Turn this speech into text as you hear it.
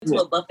to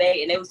a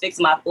buffet and they was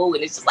fixing my food,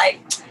 and it's just like,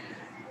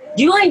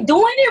 you ain't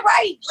doing it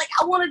right. Like,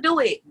 I want to do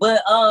it,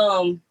 but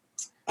the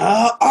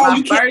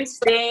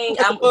first thing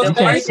I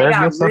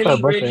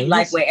really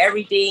like, where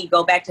everything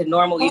go back to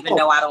normal, even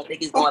though I don't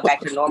think it's going back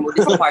to normal.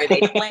 This is part of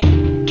their plan.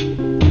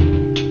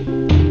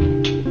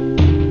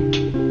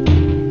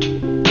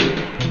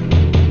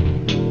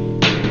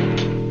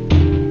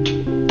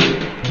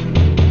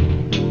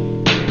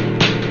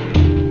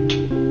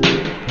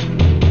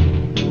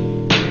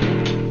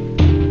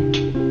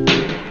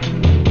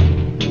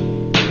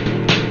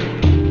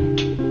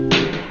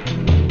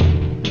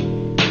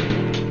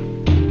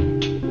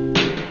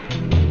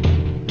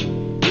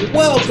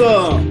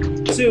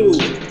 Welcome to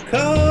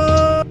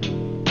Color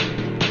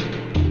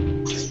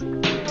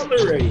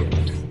Radio.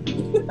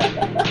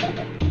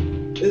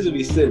 This would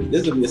be silly.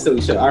 This would be a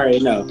silly show. I already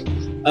know.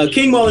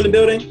 King Mo in the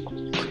building.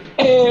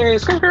 Hey,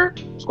 squad.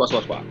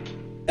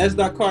 S.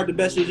 Carter, the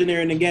best engineer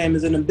in the game,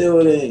 is in the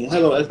building.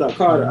 Hello, S.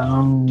 Carter.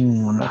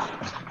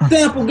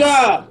 Sample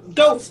God,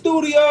 Dope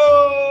Studios.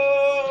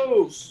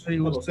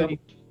 Hello,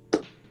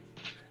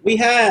 we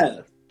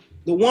have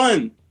the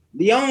one,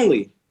 the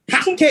only,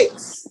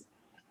 HottCakes.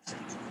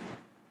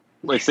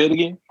 Wait, say it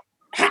again.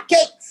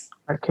 HottCakes.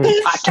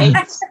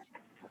 HottCakes.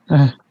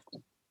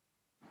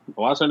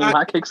 What's her name?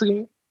 HottCakes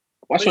again?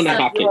 What's her name?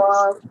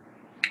 HottCakes.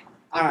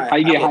 How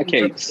you get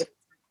HottCakes?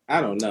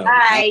 I don't know.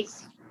 Hi.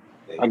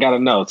 I gotta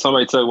know.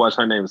 Somebody tell me why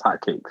her name is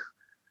HottCakes.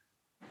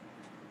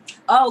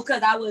 Oh,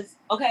 because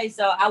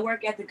so I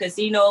work at the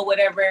casino or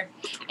whatever,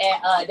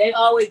 and they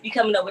always be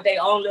coming up with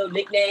their own little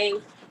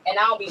nicknames, and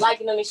I don't be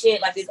liking them and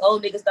shit. Like, this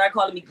old nigga started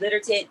calling me Glitter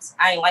Tits.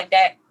 I ain't like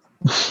that.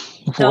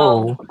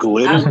 So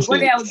one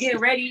day I was getting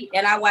ready,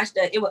 and I watched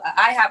an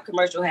IHOP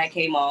commercial had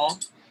came on,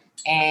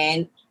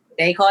 and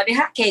they called it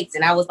HottCakes,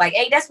 and I was like,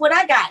 "Hey, that's what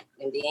I got,"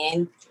 and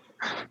then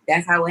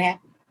that's how it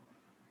happened.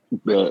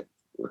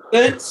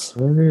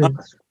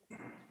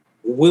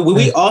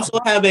 We also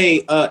have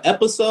a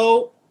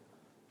episode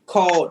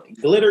called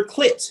Glitter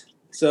Clit.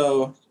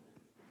 So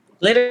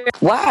glitter.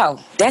 Wow,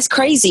 that's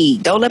crazy.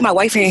 Don't let my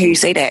wife hear you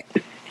say that.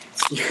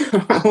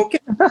 Okay.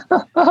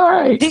 All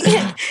right.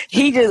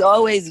 He just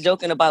always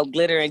joking about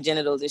glitter and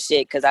genitals and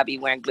shit because I be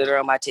wearing glitter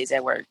on my tits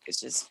at work.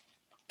 It's just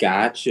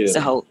gotcha. It's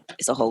a whole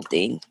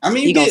thing. I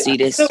mean, you gonna see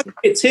this.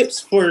 Get tips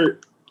for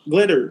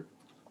glitter.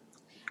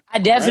 I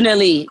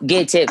definitely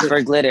get tips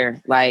for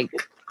glitter. Like,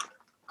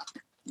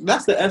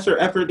 that's the extra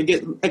effort to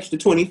get extra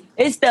 20.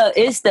 It's the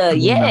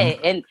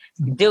and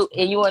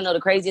you want to know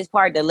the craziest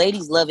part? The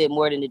ladies love it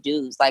more than the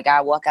dudes. Like,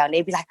 I walk out and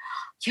they be like,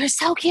 "You're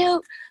so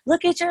cute.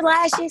 Look at your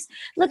lashes.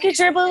 Look at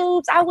your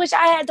boobs. I wish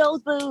I had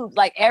those boobs."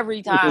 Like,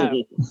 every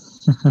time.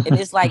 And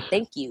it's like,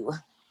 thank you.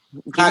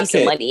 Give me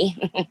some money.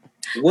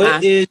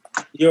 What is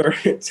your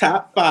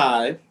top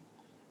 5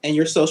 and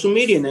your social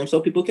media name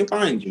so people can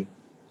find you?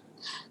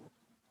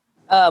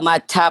 My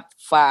top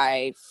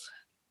 5.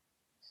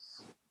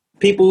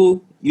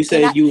 People, you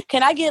say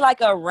Can I get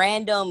like a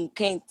random?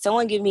 Can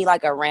someone give me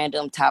like a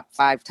random top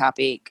 5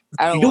 topic?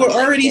 I don't. You were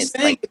already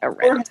saying like a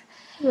random.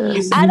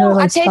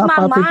 I changed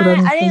my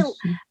mind.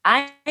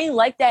 I ain't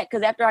like that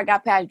because after I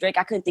got past Drake,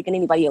 I couldn't think of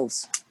anybody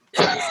else.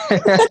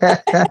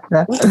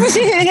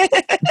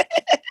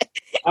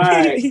 All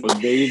right. Well,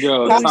 there you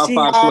go. Top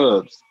 5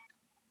 clubs.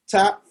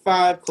 Top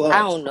 5 clubs. I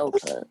don't know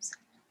clubs.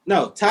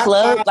 No, top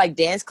club 5. Like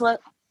dance club.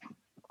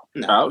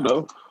 No, I don't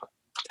know.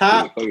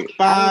 Top 5.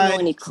 I don't know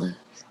any clubs.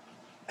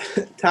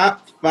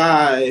 Top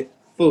 5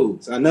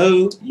 foods. I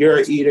know you're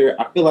an eater.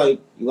 I feel like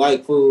you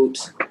like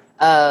foods.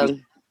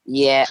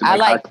 Yeah, I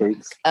like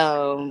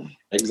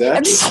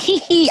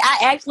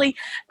exactly.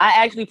 I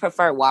actually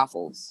prefer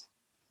waffles.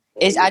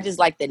 I just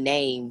like the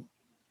name.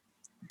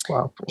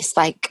 Waffles. It's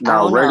like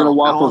regular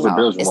waffles or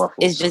Belgian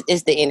waffles.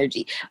 It's the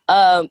energy.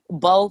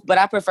 Both, but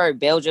I prefer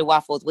Belgian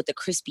waffles with the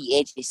crispy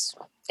edges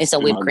and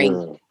some whipped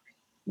cream.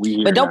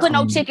 But don't put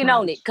no chicken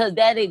on it, because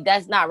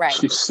that's not right.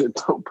 She said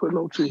don't put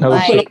no chicken.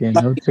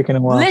 No chicken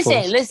and waffles.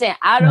 Listen,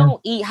 I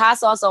don't eat hot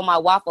sauce on my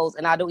waffles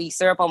and I don't eat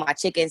syrup on my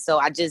chicken, so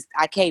I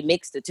can't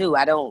mix the two.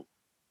 I don't.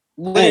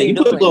 What are you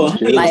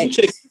doing?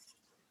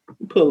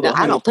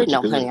 I don't put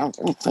no honey on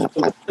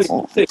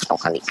no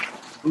honey.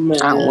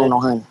 Man. I don't want no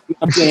honey.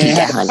 Keep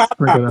that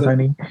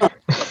honey.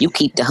 You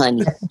keep the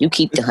honey. You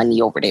keep the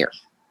honey over there.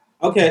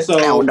 Okay, so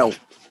I don't know.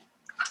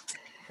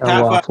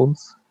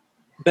 Waffles.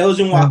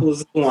 Belgian waffles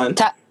is one.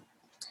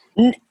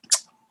 Y'all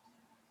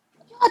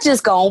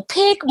just gonna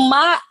pick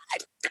my.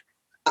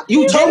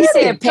 You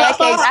said pancakes.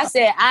 I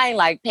said I ain't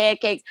like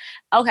pancakes.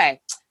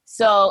 Okay,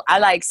 so I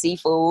like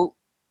seafood.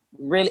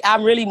 Really,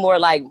 I'm really more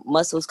like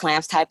mussels,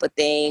 clams type of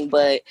thing.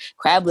 But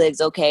crab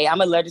legs, okay. I'm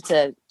allergic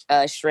to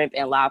shrimp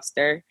and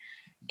lobster,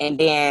 and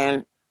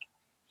then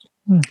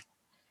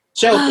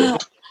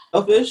shellfish.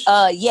 Shellfish?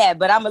 Yeah,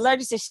 but I'm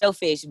allergic to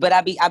shellfish. But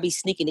I be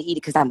sneaking to eat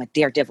it because I'm a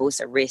daredevil.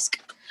 It's a risk.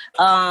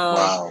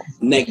 Wow.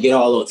 Neck get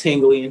all a little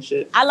tingly and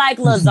shit. I like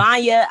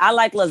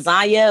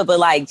lasagna. But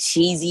like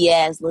cheesy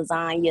ass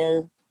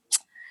lasagna.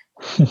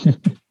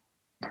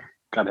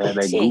 Gotta have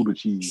that Gouda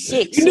cheese.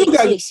 Shit.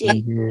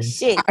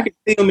 I can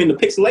see them in the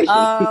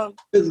pixelation.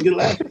 It's a good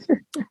laugh.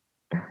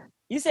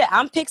 You said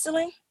I'm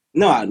pixeling?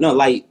 No,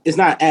 like it's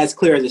not as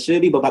clear as it should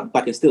be, but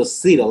I can still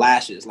see the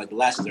lashes. Like the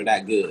lashes are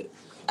that good.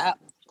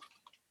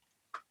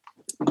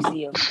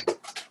 See you.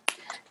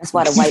 That's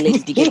why the white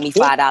ladies be giving me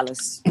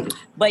 $5.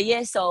 But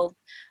yeah, so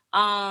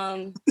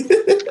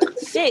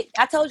shit.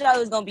 I told y'all it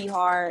was gonna be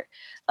hard.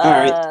 All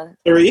right,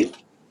 3.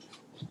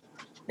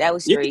 That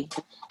was 3.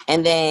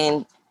 And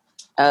then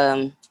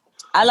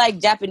I like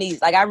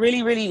Japanese. Like I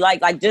really, really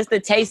like just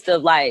the taste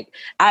of like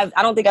I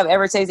don't think I've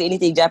ever tasted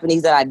anything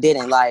Japanese that I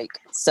didn't like.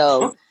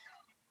 So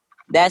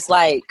that's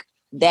like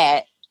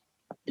that.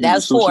 That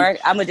was 4.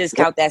 I'm gonna just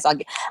count that. So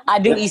I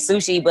do eat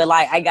sushi, but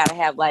like I gotta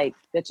have like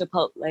the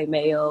chipotle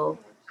mayo.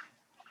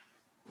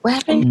 What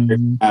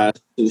happened?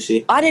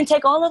 Sushi. Oh, I didn't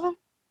take all of them.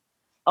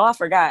 Oh, I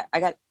forgot. I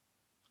got.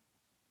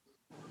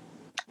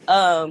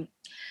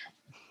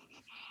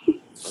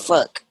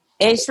 Fuck.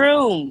 And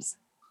shrooms.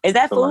 Is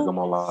that food? Like I'm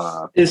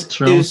alive. It's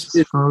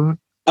food.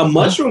 A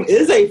mushroom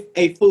is a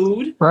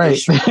food, right?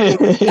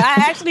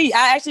 I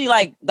actually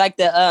like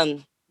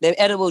the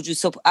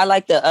edibles I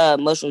like the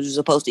mushrooms you're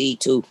supposed to eat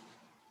too.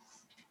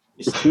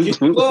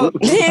 All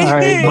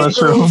right,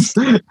 mushrooms.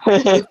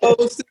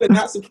 Supposed to,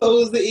 not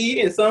supposed to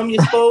eat, and some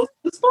you're supposed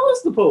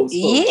to.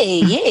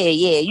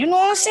 Yeah. You know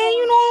what I'm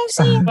saying?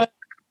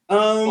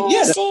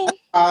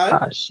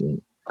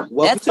 Shit.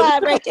 That's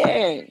 5 right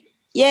there.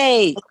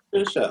 Yay!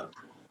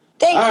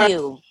 Thank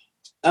you.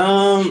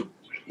 The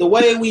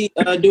way we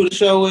do the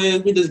show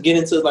is we just get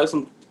into like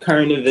some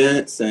current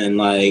events and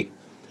like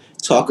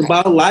talk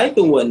about life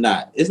and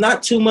whatnot. It's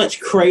not too much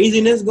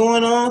craziness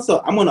going on,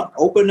 so I'm gonna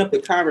open up the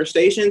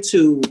conversation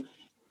to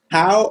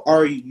how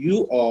are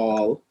you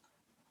all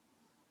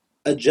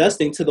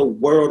adjusting to the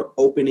world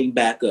opening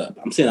back up?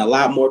 I'm seeing a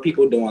lot more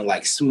people doing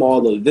like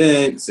small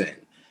events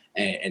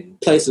and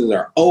places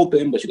are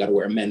open, but you got to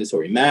wear a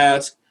mandatory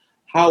mask.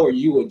 How are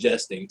you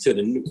adjusting to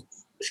the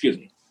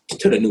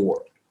new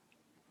world?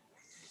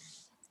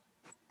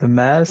 The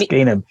mask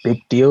ain't a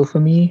big deal for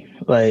me.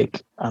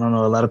 Like, I don't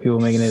know, a lot of people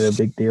making it a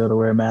big deal to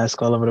wear a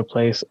mask all over the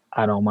place.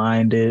 I don't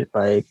mind it.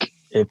 Like,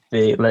 if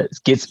it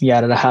gets me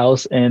out of the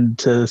house and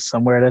to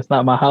somewhere that's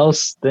not my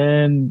house,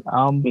 then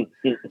I'm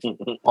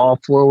all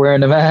for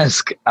wearing a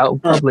mask out in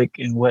public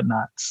and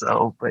whatnot.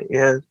 So, but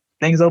yeah,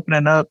 things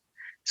opening up.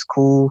 It's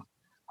cool.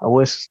 I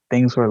wish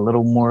things were a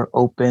little more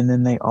open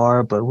than they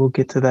are, but we'll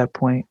get to that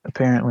point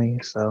apparently.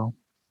 So,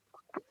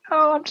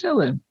 I'm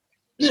chilling.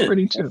 It's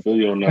pretty chill. I feel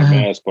you on that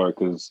mask part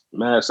because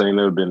masks ain't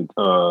never been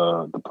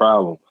the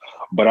problem.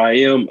 But I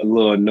am a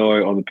little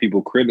annoyed on the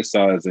people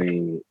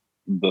criticizing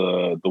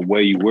the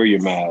way you wear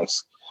your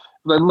mask.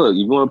 Like, look,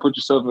 you want to put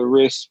yourself at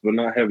risk but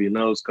not have your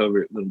nose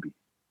covered, let me be.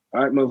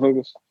 All right,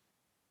 motherfuckers?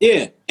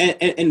 Yeah,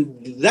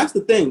 and that's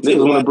the thing, too. They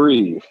want to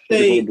breathe.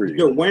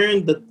 You're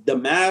wearing the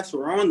mask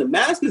or on. The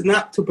mask is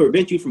not to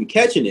prevent you from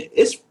catching it.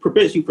 It's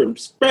prevents you from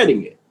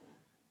spreading it.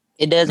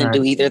 It doesn't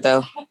do either,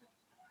 though.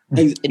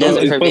 It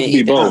doesn't it's prevent supposed to be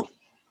either. both.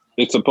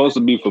 It's supposed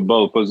to be for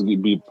both. It's supposed to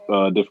be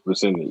different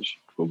percentage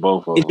for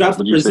both of them. It drops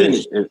the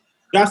percentage.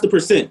 Drops the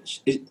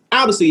percentage.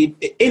 Obviously,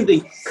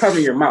 anything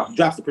covering your mouth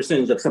drops the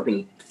percentage of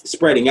something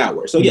spreading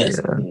outward. So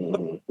yes,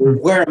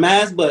 wear a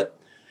mask, but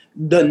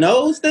the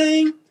nose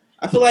thing,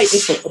 I feel like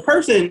if a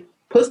person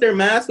puts their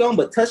mask on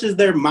but touches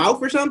their mouth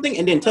or something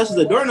and then touches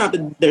the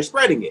doorknob, they're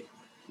spreading it.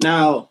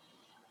 Now,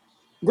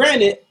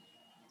 granted,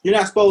 you're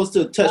not supposed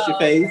to touch your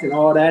face and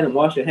all that and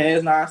wash your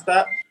hands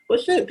nonstop,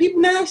 but shit, people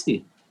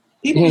nasty.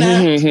 People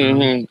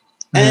nasty.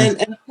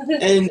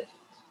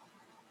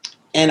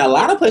 and a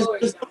lot of places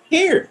just don't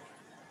care.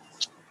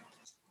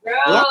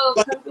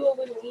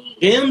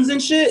 Gyms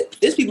and shit.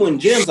 There's people in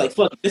gyms like,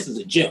 fuck, this is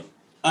a gym.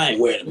 I ain't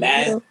wearing a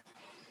mask.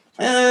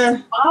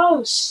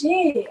 Oh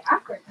shit! I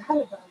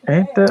forgot about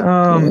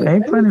that.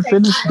 Ain't Planet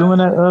Fitness doing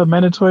that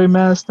mandatory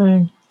mask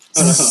thing?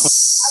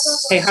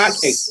 Hey,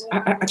 HottCakes,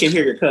 I can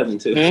hear your cousin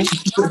too.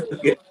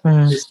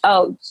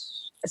 Oh,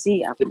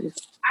 see,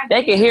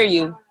 they can hear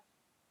you.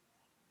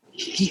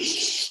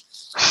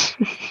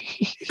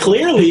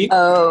 Clearly,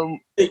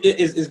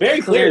 it's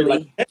very clear.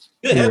 Like,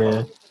 good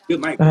headphones, good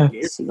mic.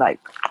 Like,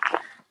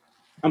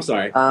 I'm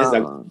sorry.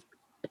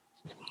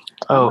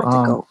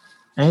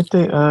 Ain't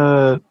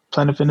they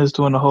Planet Fitness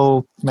doing the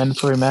whole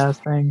mandatory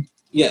mask thing?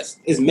 Yes,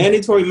 it's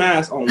mandatory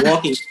mask on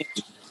walking.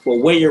 But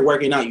when you're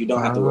working out, you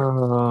don't have to wear.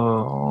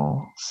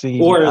 Oh, see,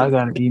 I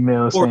got an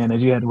email saying that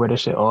you had to wear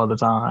this shit all the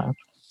time.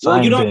 So I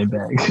ain't been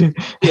back.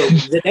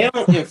 They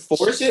don't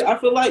enforce it, I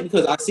feel like,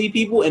 because I see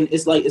people and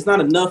it's like it's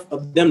not enough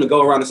of them to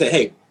go around and say,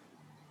 hey,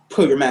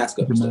 put your mask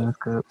up.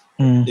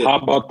 How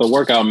about the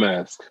workout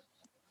mask?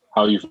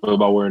 How you feel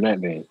about wearing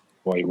that then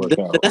while you work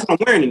out? That's what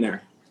I'm wearing in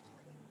there.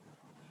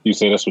 You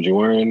say that's what you're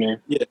wearing in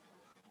there? Yeah.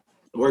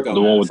 The workout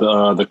one with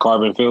the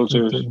carbon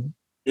filters?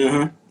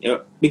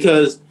 Yep.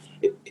 Because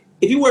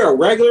if you wear a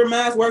regular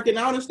mask working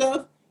out and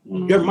stuff,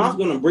 your mouth's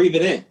gonna breathe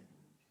it in.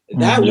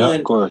 That one,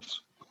 of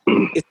course.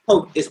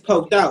 It's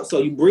poked out, so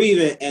you breathe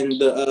it, and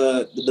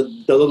the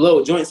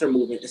little joints are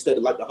moving instead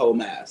of like the whole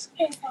mask.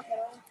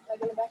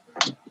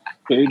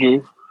 Hey,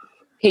 Drew.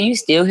 Can you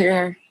still hear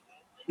her?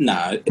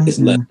 Nah, it's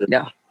less.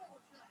 No.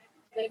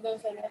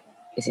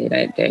 You see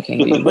that can't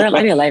be. Well,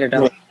 I need a lighter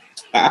though.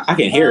 I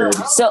can hear her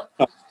So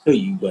to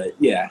you, but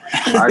yeah.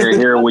 I can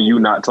hear when you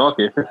not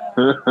talking.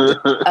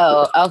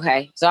 oh,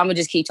 okay. So I'm gonna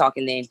just keep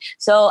talking then.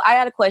 So I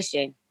got a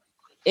question.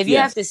 If you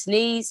have to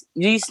sneeze,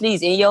 do you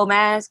sneeze in your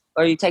mask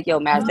or you take your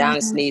mask down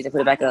and sneeze and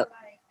put it back up?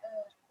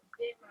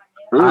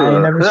 I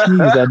ain't never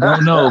sneezed. I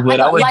don't know,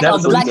 but I would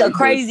definitely like a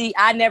crazy.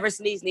 I never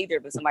sneezed neither,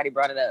 but somebody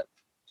brought it up.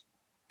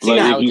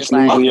 Like if you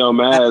sneeze in your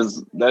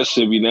mask, that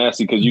should be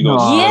nasty because you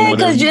gonna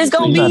because it's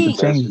gonna be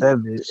change that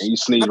bitch. And you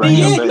sneeze right in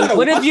your face.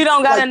 What if you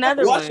don't got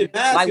another one?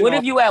 Like what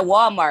if you at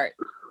Walmart?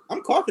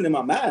 I'm coughing in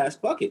my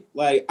mask. Fuck it.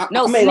 Like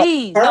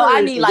sneeze. No,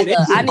 I need like a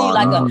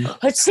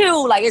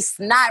achoo. Like it's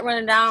not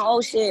running down. Oh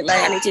shit.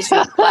 Like I need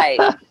tissue. Like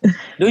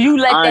do you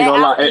let that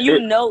out? And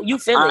you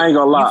feel it. I ain't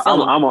gonna lie.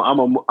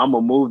 I'm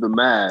gonna move the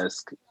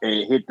mask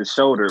and hit the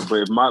shoulder,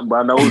 but if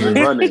my nose is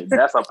running,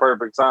 that's a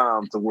perfect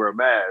time to wear a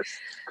mask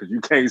because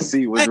you can't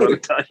see what's running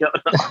down your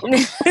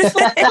nose.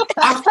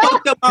 I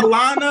fucked up my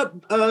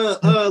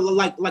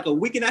lineup like a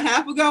week and a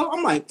half ago.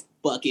 I'm like,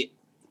 fuck it.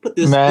 Put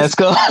this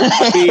mask on.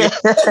 Hey,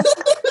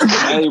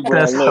 bro,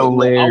 that's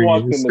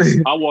hilarious.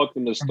 I walked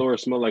in the store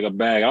smelling like a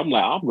bag. I'm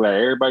glad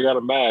everybody got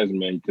a mask,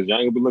 man, because y'all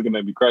ain't gonna be looking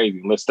at me crazy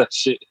unless that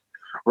shit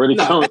really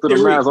comes through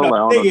the mask. I'm like, I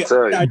don't know what to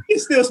tell you. You can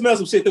still smell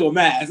some shit through a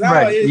mask.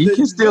 Right. You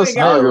can still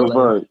smell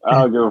it. I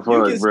don't give a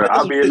fuck, bro.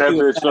 I'll be in that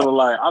bitch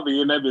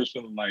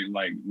feeling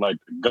like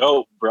the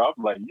goat, bro.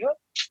 I'm like, yep,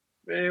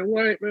 man,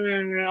 what,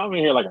 man? I'm in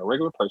here like a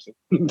regular person.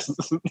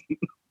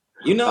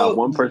 You know,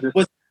 one person.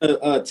 What's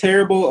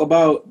terrible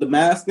about the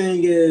mask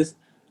thing is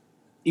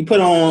you put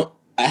on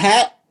a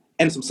hat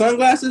and some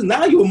sunglasses.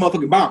 Now you a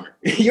motherfucking bomber.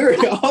 You're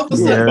all of a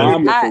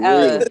sudden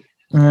bomber.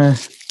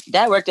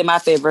 That worked in my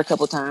favor a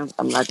couple times.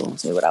 I'm not going to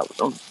say what I was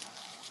doing.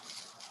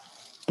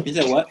 You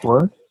said what?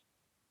 What?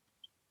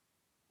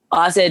 Oh,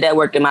 I said that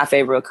worked in my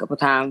favor a couple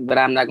times, but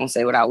I'm not going to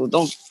say what I was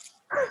doing.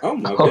 Oh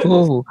my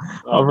goodness!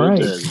 All right.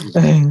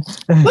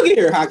 Look at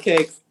here,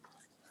 HottCakes.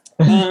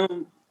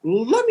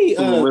 Let me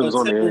tell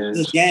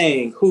the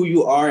gang who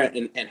you are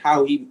and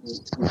how we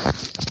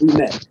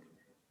met.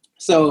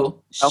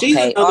 So she's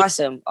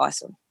awesome.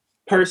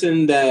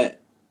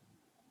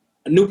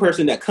 A new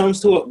person that comes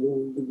to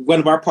one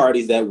of our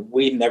parties that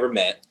we've never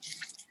met,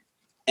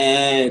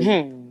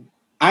 and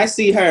I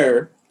see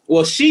her.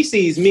 Well, she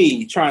sees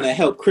me trying to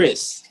help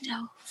Chris.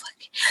 No,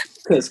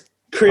 because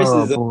Chris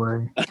is.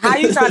 How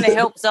you trying to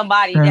help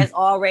somebody that's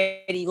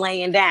already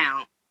laying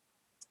down?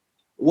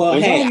 Well,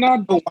 hey, I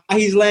don't know why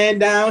he's laying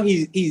down.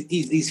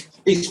 He's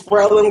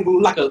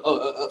frailing like a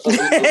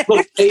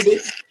little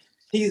baby.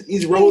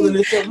 He's rolling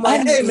and stuff.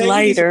 Like, hey, man,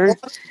 lighter.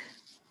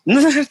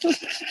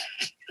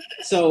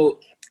 So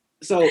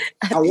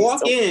I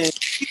walk in.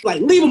 She's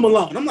like, leave him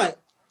alone. I'm like,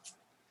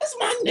 that's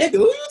my nigga.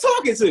 Who you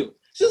talking to?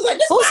 She was like,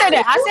 who said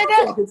that? I said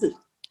that.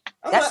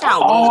 That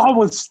sounds. I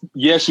was.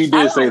 Yes, you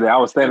did say that. I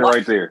was standing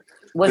right there.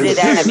 Was it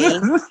that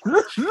mean?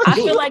 I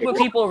feel like when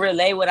people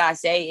relay what I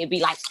say, it'd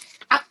be like.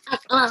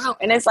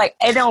 And it's like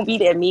it don't be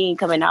that mean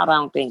coming out. I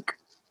don't think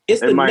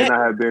it might not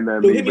have been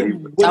that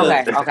mean.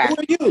 Okay. Who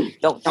are you?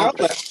 Don't.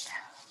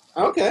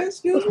 Okay,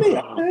 excuse me.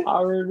 Okay.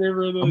 I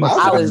remember this.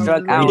 I was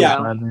drunk. I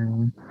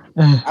don't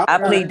know. I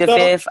plead the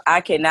fifth. I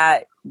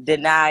cannot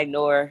deny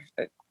nor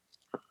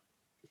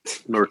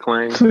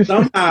claim.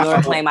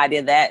 Nor claim I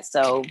did that.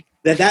 So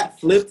that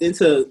flipped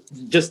into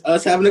just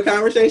us having a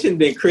conversation,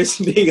 then Chris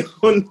being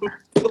on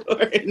the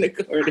floor in the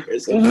corner.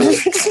 So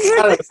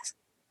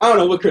I don't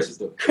know what Chris was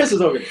doing. Chris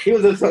was over there. He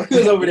was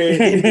over there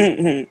in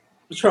his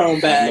Patron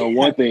bag. No,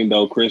 one thing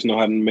though, Chris know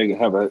how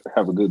to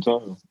have a good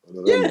time.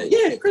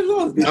 Yeah. Chris was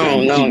always good.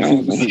 No.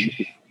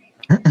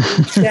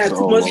 He had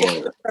too much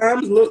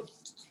times,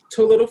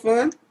 too little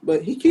fun,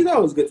 but he's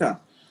always a good time.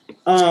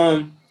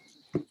 And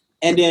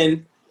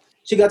then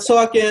she got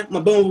talking. My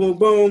boom, boom,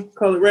 boom.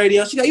 Color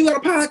radio. She got, you got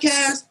a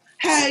podcast?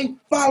 Hey,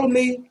 follow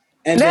me.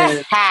 And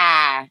then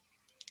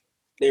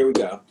there we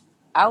go.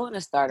 I want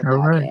to start a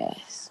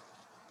podcast.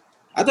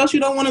 I thought you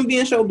don't want to be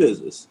in show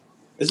business.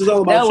 This is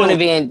all about. I want to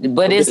be in,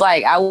 but it's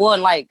like I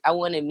want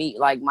to meet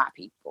like my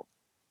people.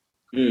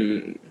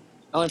 I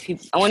want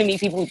to meet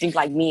people who think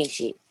like me and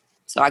shit.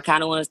 So I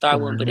kind of want to start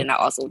one, but then I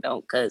also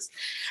don't because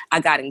I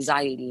got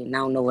anxiety and I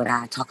don't know what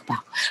I talk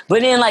about.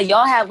 But then like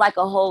y'all have like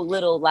a whole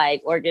little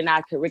like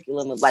organized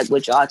curriculum of like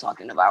what y'all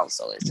talking about.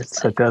 So it's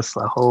just took us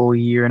a whole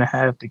year and a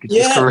half to get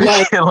this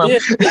curriculum.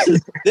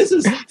 This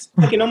is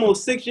fucking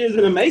almost 6 years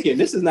in the making.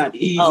 This is not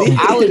easy.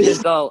 I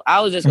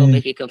was just gonna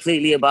make it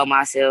completely about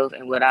myself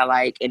and what I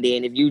like, and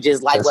then if you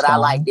just like what I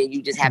like, then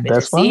you just happen to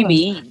see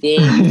me.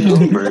 Then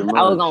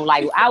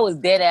I was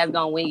dead ass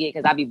gonna wing it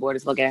because I'd be bored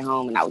as fuck at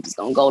home, and I was just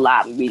gonna go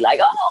live and be like,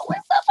 oh, what's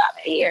up over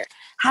here?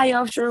 How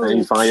y'all true? And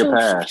you find your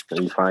path.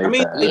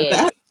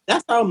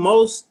 That's how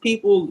most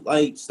people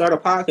like start a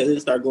podcast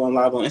and start going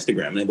live on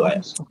Instagram. And they be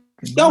like,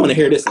 y'all want to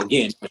hear this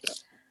again?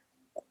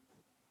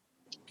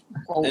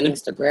 On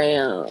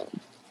Instagram.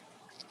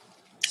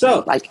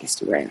 So, like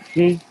Instagram.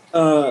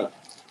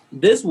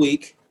 This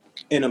week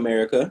in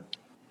America,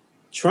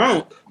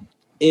 Trump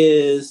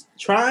is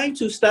trying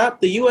to stop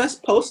the U.S.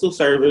 Postal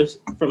Service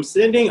from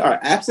sending our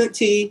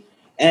absentee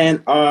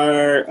and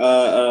our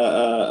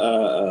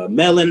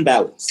mail-in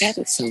ballots. That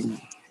is so.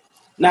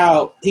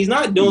 Now he's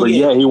not doing But it.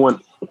 yeah,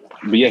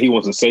 he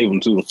wants to save them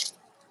too.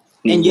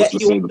 And yet wants he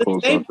to save wants the to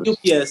post save office.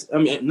 UPS. I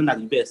mean, not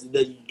UPS,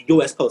 the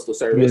U.S. Postal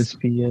Service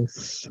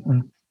USPS.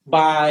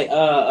 by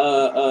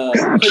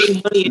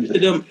putting money into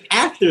them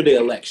after the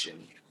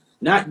election,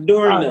 not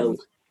during the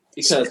election,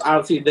 because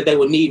obviously that they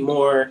would need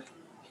more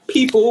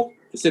people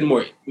to send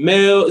more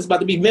mail. It's about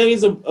to be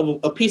millions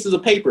of pieces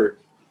of paper.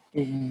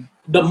 Mm-hmm.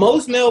 The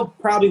most mail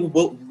probably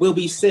will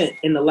be sent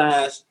in the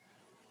last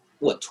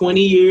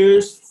 20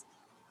 years,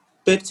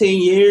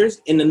 15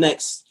 years in the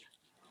next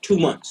 2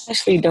 months.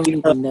 Actually, don't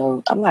even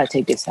know. I'm gonna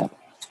take this out.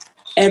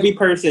 Every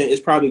person is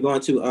probably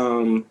going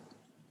to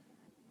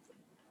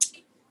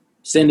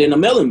send in a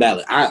mail-in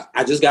ballot.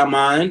 I just got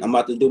mine. I'm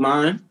about to do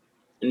mine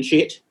and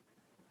shit.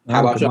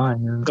 How about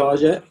y'all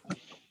yet?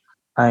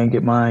 I ain't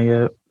get mine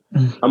yet.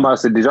 I'm about to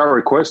say, did y'all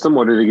request them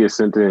or did it get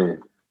sent in?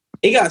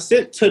 It got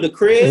sent to the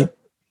crib.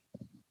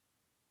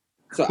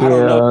 So I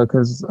don't know.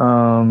 Because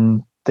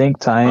think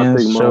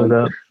Tyan's showed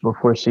up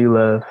before she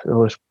left. It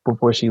was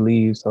before she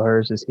leaves, so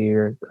hers is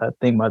here. I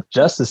think my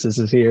Justice's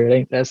is here.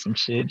 Ain't that some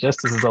shit?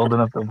 Justice is old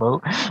enough to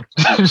vote.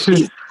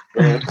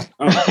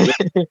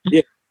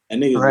 Yeah,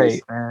 and niggas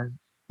right, man.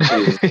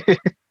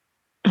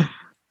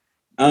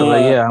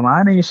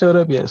 Mine ain't showed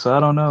up yet, so I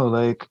don't know.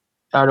 Like,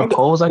 are the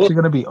polls actually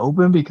going to be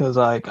open? Because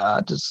like, I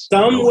just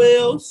some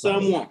will,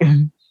 some won't.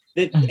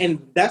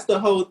 And that's the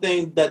whole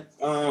thing that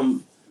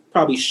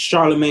probably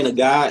Charlemagne the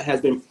God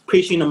has been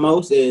preaching the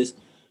most is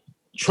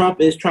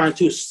Trump is trying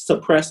to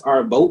suppress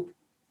our vote,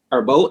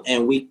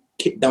 and we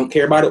don't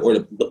care about it, or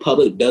the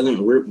public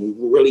doesn't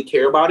really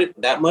care about it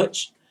that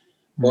much,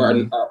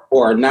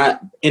 or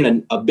not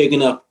in a big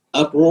enough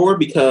uproar,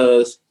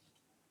 because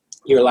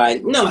you're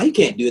like, no, he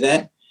can't do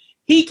that.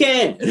 He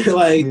can.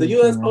 Like the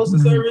U.S. Postal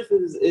Service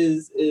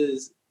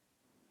is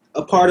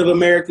a part of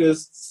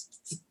America's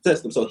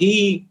system, so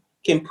he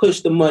can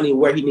push the money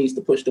where he needs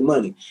to push the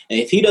money. And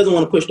if he doesn't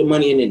want to push the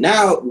money in it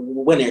now,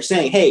 when they're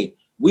saying, hey,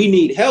 we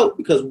need help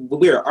because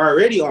we're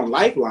already on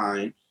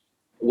Lifeline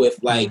with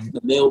like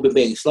the mail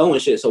being slow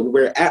and shit. So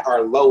we're at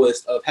our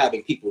lowest of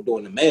having people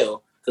doing the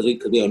mail because we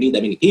don't need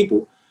that many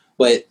people.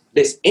 But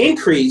this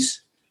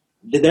increase,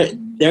 they're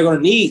going to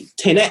need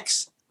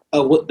 10x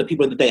of what the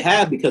people that they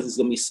have, because it's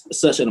going to be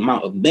such an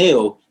amount of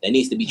mail that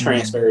needs to be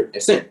transferred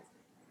and sent.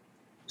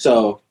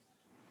 So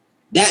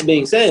that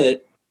being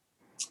said,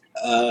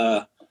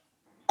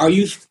 are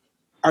you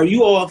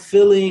all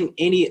feeling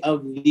any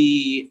of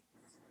the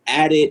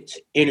added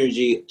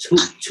energy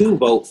to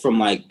vote from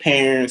like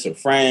parents or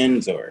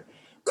friends or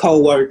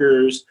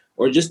co-workers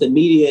or just the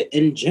media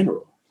in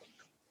general?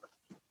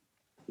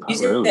 You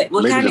said that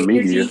what kind of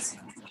energies?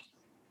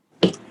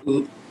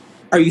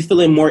 Are you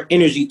feeling more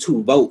energy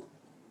to vote?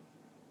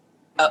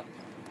 Oh,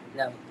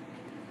 no.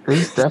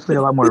 There's definitely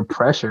a lot more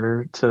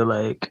pressure to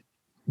like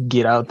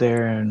get out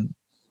there and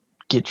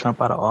get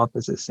Trump out of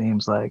office. It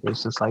seems like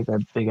it's just like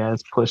that big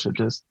ass push of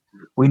just,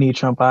 we need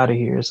Trump out of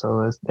here.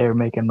 So they're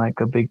making like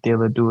a big deal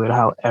to do it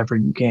however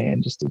you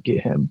can just to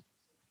get him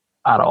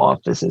out of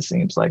office. It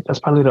seems like that's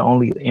probably the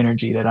only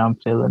energy that I'm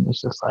feeling.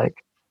 It's just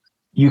like,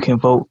 you can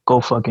vote, go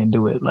fucking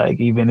do it. Like,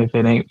 even if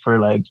it ain't for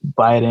like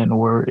Biden,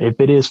 or if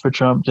it is for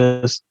Trump,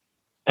 just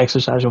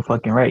exercise your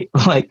fucking right.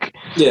 Like,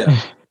 yeah.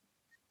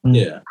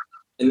 And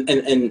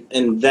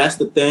that's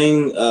the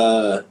thing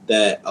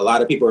that a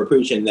lot of people are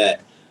preaching,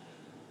 that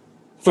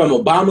from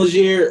Obama's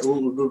year,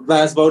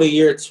 last voting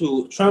year,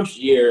 to Trump's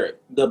year,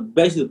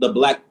 basically the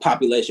black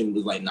population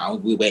was like, no,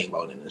 we ain't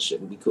voting this shit.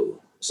 We'll be cool.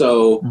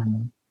 So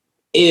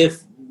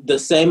if the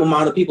same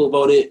amount of people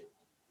voted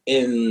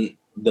in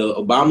the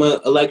Obama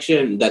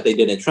election that they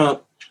did in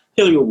Trump,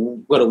 Hillary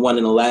would have won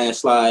in the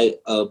landslide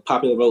of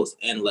popular votes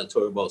and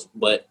electoral votes,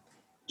 but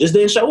just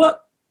didn't show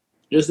up.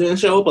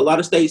 A lot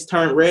of states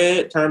turned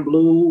red, turned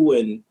blue,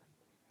 and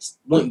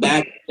went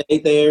back,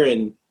 stayed there,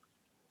 and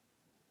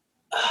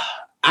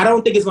I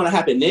don't think it's going to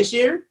happen this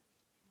year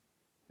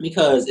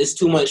because it's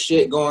too much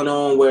shit going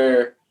on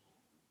where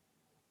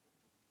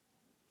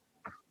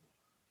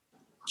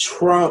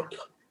Trump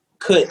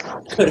could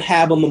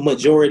have a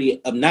majority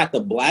of not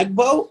the black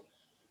vote,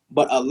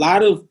 but a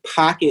lot of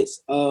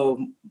pockets of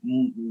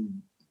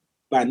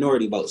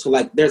minority votes. So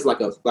like there's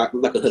like a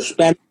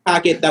Hispanic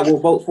pocket that will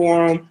vote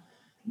for him.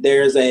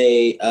 There's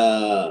a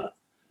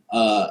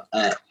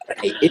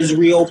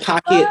Israel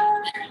pocket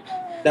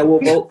that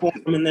will vote for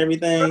him and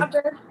everything.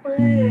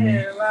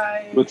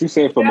 But you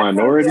said for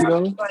minority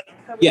though?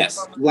 Yes,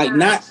 like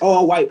not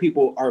all white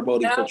people are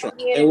voting for Trump.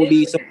 There will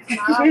be some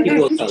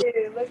people of color.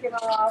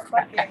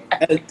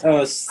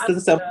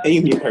 Sister, can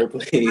you mute her,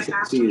 please?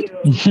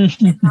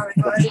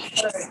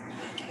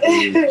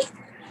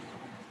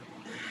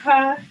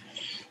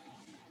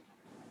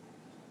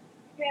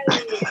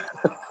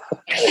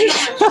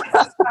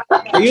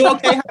 Are you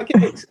okay,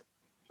 HottCakes?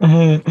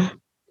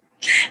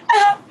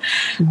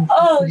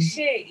 Oh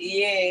shit,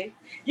 yeah.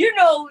 You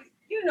know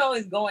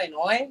it's going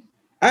on.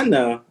 I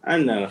know.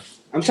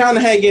 I'm trying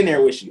to hang in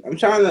there with you. I'm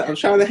trying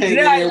to hang in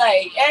there.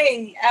 Like,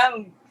 hey,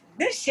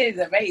 this shit is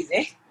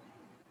amazing.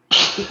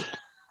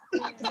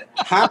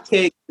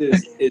 HottCakes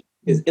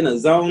is in a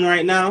zone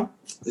right now.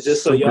 It's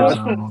just so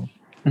y'all.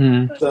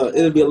 So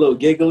it'll be a little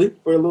giggly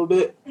for a little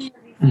bit.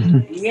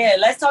 Yeah,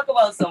 let's talk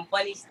about some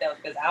funny stuff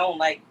because I don't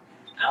like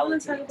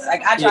politics.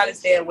 Like I try to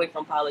stay away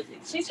from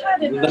politics.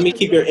 Let me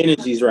keep your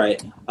energies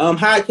right.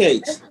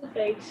 HottCakes.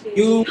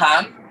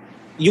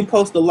 You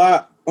post a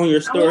lot on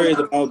your stories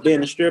about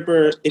being a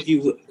stripper. If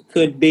you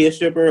could be a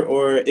stripper,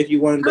 or if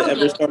you wanted to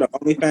ever start an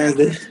OnlyFans,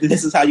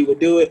 this is how you would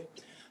do it.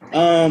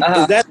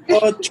 Is that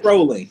all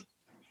trolling?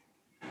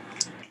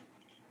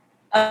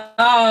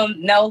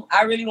 No,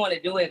 I really want to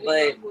do it,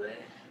 but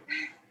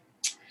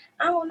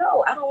I don't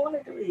know. I don't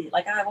want to do it.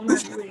 Like I want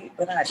to do it,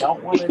 but I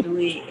don't want to do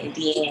it, and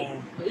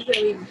then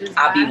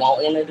I be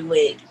wanting to do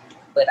it,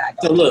 but I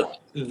don't. So look,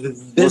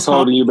 what's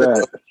holding you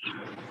back?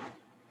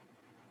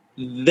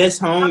 This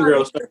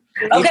homegirl.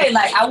 Okay,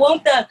 like I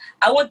want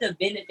the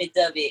benefits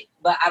of it,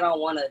 but I don't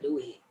want to do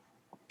it.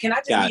 Can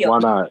I just be why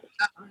not?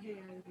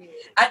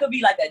 I could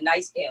be like a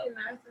nice girl.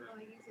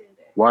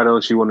 Why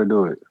don't you want to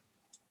do it?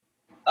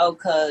 Oh,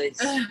 cause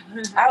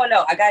I don't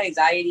know. I got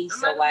anxiety,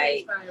 so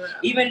like,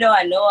 even though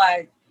I know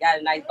I got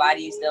a nice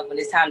body and stuff, when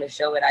it's time to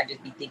show it, I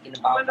just be thinking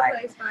about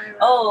like,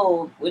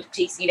 oh, would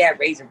she see that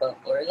razor bump,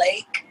 or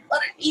like,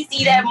 what if you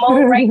see that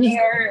mole right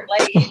there?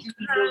 Like, it just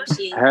be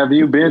bullshit. Have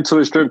you been to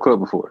a strip club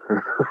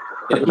before?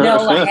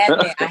 No, I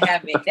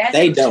haven't.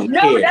 They don't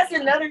care. No, that's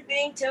another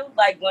thing too.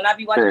 Like when I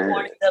be watching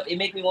porn and stuff, it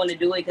make me want to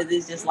do it because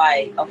it's just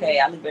like, okay,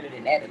 I look better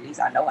than that. At least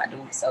I know I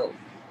do it. So,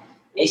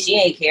 and she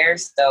ain't care,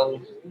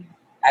 so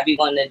I be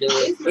wanting to do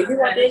it. If you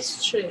want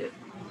this trip.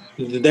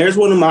 There's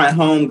one of my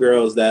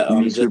homegirls that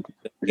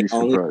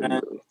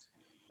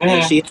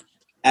and she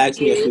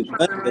asked me a few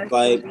questions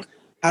like,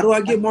 how do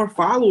I get more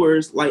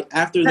followers? Like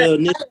after the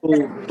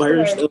initial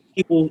burst of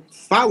people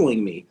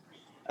following me,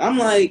 I'm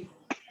like,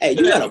 hey,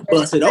 you gotta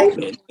bust it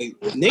open. Like,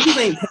 niggas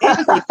ain't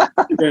paying for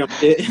Instagram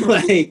shit.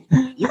 Like,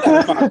 you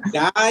gotta find a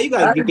guy, you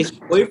gotta get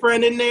your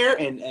boyfriend in there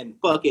and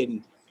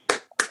fucking,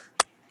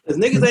 cause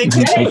niggas ain't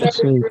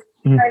paying.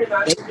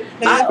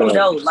 I don't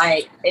know,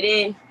 like it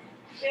is.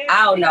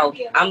 I don't know.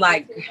 I'm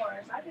like,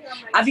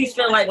 I be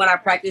feeling like when I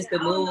practice the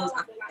moves,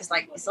 it's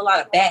like it's a lot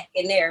of back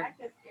in there.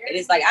 And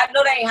it's like I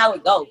know that ain't how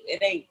it goes.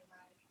 It ain't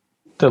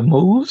the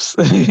moves.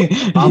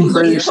 I'm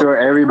pretty sure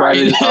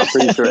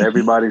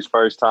everybody's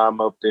first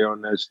time up there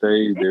on that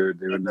stage, they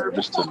were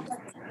nervous too.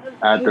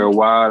 After a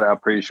while, I'm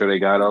pretty sure they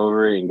got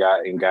over it and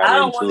got I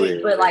don't into want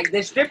it. But like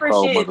the stripper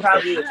shit is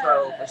probably a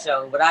troll for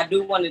sure. But I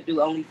do want to do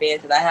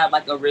OnlyFans because I have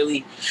like a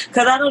really,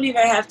 because I don't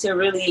even have to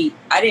really.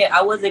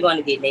 I wasn't going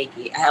to get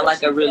naked. I had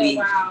like a really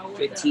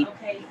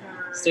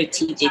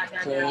strategic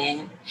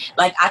plan.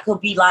 Like I could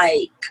be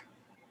like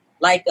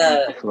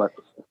a.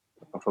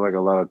 I feel like a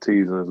lot of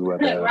teasing is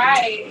what that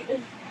right.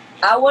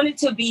 I wanted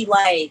to be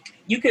like,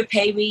 you could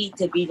pay me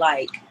to be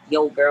like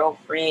your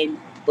girlfriend,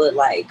 but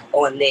like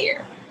on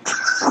there.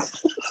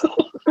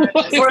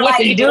 For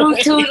like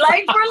dudes who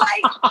like for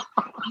like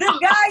the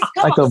guys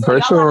come like a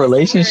virtual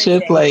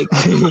relationship, like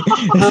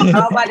I'm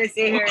about to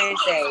sit here and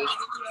say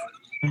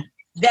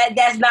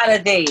that's not a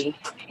thing.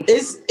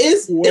 It's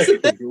a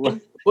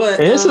thing.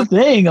 But it's a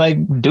thing. Like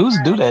dudes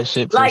do that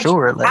shit for like,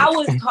 sure. Like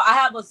I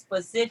have a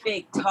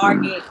specific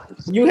target.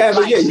 You have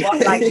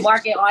like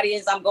market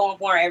audience I'm going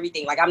for and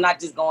everything. Like I'm not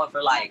just going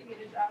for like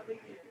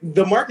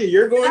the market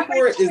you're going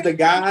for is the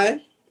guy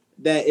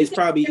that is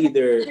probably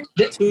either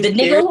the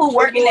nigga who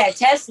working at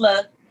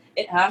Tesla,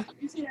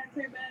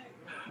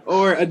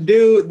 or a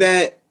dude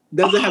that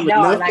doesn't have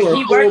enough. Like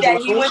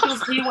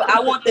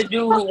I want the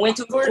dude who went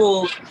to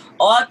school,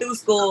 all through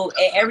school,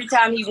 and every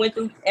time he went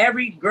through,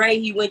 every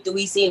grade he went through,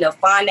 he seen a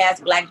fine ass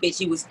black bitch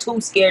he was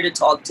too scared to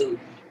talk to.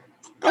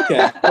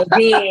 Okay. And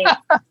then,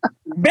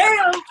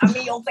 bam! I'm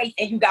in your face,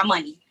 and you got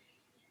money.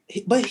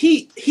 But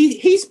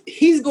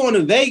he's going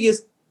to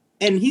Vegas,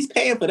 and he's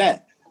paying for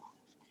that.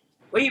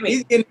 What do you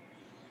mean?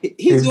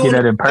 He's getting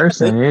that in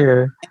person,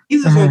 yeah.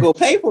 He's just gonna go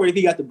pay for it if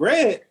he got the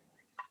bread.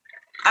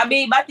 I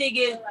mean, my thing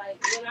is,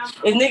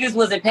 if niggas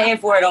wasn't paying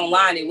for it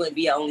online, it wouldn't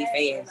be an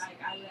OnlyFans.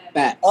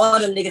 Facts. All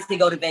them niggas can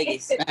go to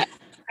Vegas.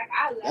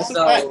 That's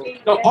so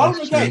all of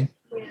them can,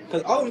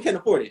 because all of them can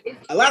afford it.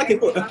 A lot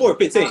can afford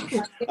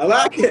 15. A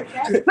lot can.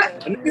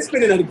 A nigga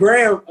spending a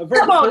gram.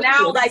 Come on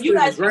now, like you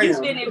guys, you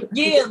spending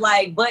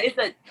like, but it's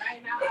a.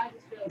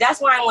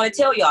 That's why I want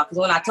to tell y'all, because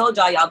when I told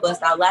y'all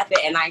bust out laughing,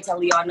 and I ain't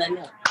telling y'all nothing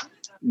else.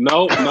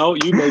 No,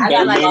 you make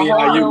that money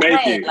how you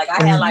make it. Like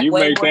I had like you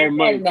way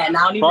make that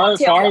money. Far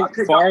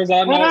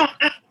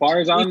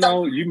as I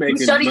know, you make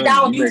it. Shut it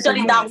down. You shut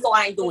it down, so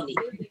I ain't doing it.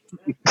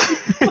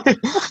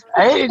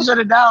 I ain't shut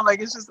it down. Like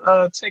it's just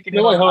taking it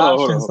options.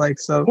 Hold on. Like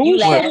so. Who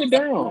shut it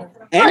down?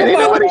 Ain't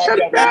nobody shut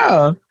it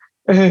down.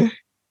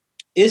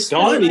 It's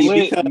funny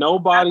because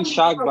nobody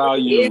shock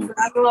value.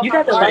 You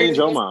got to change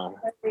your mind.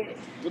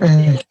 Because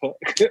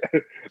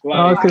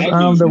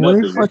the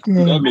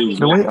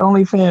way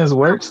OnlyFans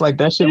works, like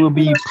that shit will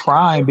be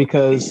prime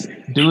because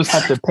dudes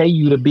have to pay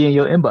you to be in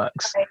your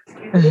inbox.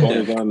 As far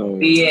as I know,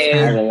 Yeah.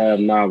 I can laugh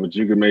now, but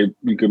you can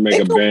make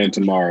a band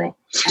tomorrow.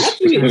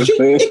 Actually,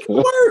 it can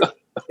work.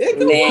 It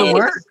can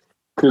work.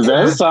 Because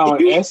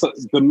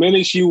the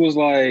minute she was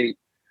like,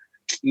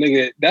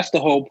 nigga, that's the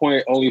whole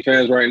point.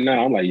 OnlyFans right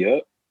now. I'm like,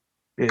 yep.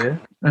 Yeah.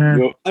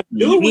 A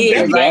dude with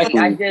Yeah, like exactly.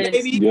 I just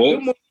maybe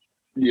 $10.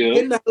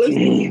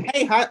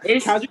 Hey,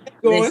 how's your day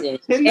going? listen.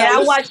 $10. And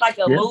I watched like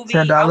a movie.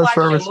 $10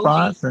 for a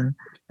response.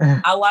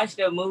 I watched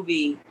a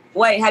movie.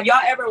 Wait, have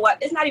y'all ever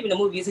watched? It's not even a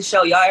movie; it's a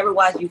show. Y'all ever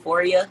watched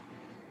Euphoria?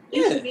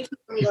 Yeah.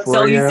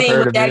 So you I've seen heard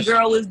what of that it.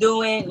 girl was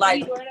doing,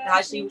 like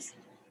how she was,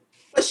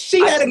 But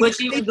she had what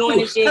she was doing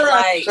and shit,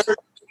 like.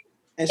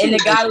 And the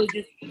guy was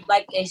just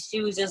like, and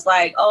she was just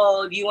like,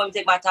 "Oh, do you want me to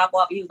take my top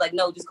off?" He was like,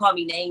 "No, just call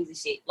me names and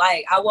shit.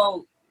 Like, I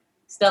won't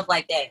stuff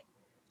like that."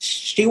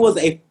 She was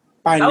a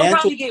I would financial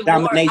probably get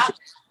domination.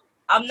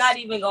 I'm not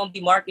even gonna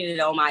be marketed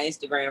on my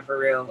Instagram for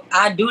real.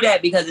 I do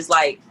that because it's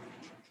like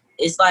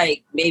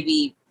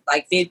maybe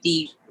like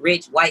 50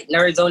 rich white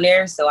nerds on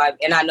there. So I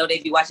know they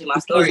be watching my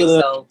stories.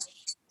 So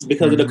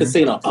because of the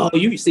casino. Oh,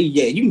 you see,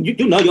 yeah, you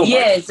know your yeah.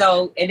 market.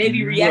 So and they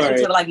be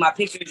reacting to like my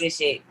pictures and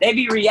shit. They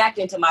be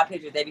reacting to my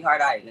pictures. They be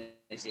hard-eyed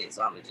and shit.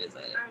 So I'm just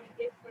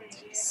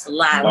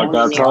slide. Like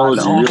I told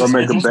you, you'll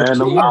make a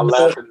band. I'll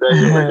laugh today.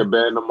 You'll make a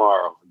band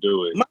tomorrow.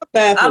 Do it. My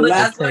bad for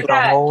laughing. Take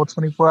a whole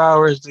 24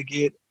 hours to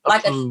get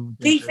like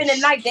approved. a thief in the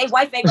night. They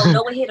wife ain't gonna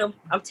know what hit them.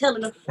 I'm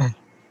telling them.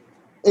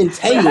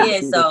 Entangled. Yeah,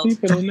 so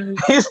he's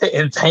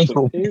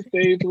entangled.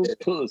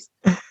 So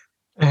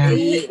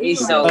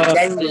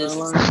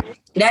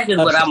that's just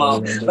what I'm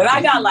on. But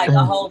I got like a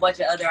whole bunch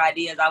of other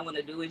ideas I want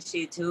to do and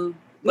shit too.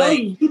 But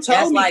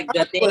that's like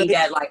the thing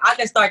that like I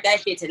can start that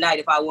shit tonight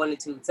if I wanted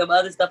to. Some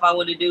other stuff I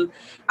want to do,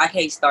 I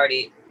can't start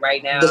it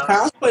right now. The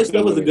cosplay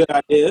stuff was a good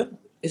idea.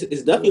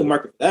 It's definitely a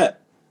market for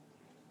that.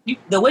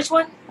 The which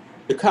one?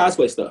 The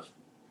cosplay stuff.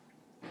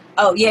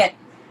 Oh yeah.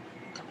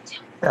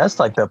 That's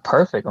like the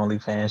perfect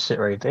OnlyFans shit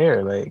right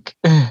there. Like,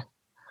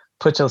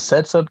 put your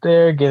sets up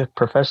there, get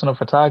professional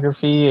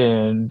photography,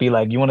 and be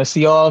like, you want to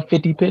see all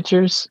 50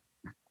 pictures?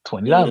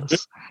 $20.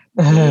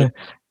 I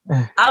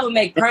would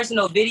make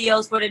personal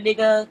videos for the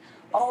nigga.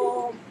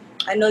 Oh,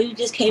 I know you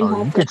just came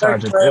home you from could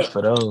charge work, a grip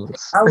for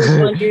those. I was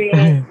wondering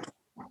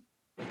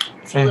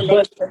if you would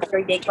let me touch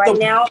your dick right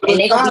now, and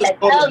they gonna be like,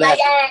 "Oh my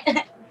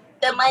god,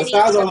 the money."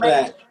 Besides all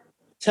that,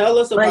 tell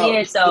us about. But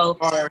yeah, so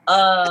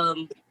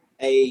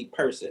a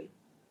person.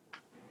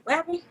 What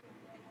happened?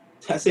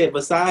 I said,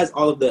 besides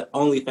all of the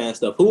OnlyFans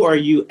stuff, who are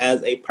you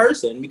as a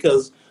person?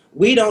 Because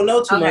we don't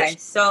know too much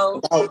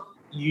about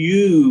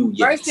you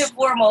yet. First and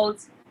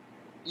foremost,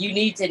 you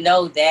need to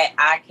know that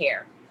I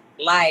care.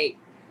 Like,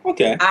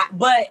 okay.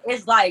 But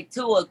it's like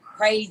to a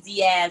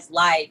crazy ass,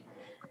 like,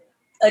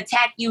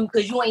 attack you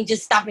because you ain't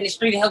just stopping the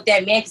street and help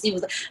that man because he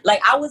was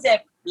like,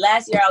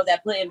 last year I was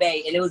at Putin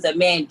Bay and it was a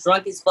man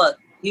drunk as fuck.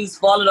 He was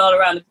falling all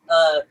around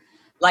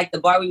like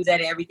the bar we was at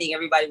and everything.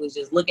 Everybody was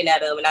just looking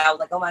at him and I was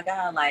like, oh my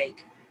God,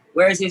 like,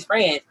 where's his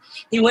friends?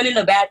 He went in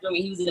the bathroom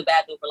and he was in the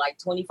bathroom for like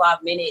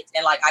 25 minutes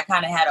and like I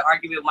kind of had an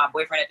argument with my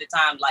boyfriend at the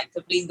time, like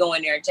to please go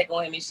in there and check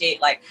on him and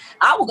shit. Like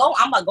I'm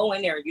gonna go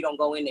in there if you don't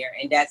go in there.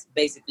 And that's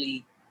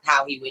basically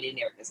how he went in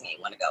there because he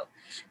didn't want to go.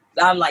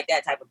 I'm like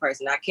that type of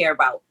person. I care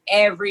about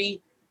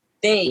everything.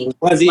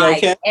 Was he like,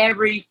 okay?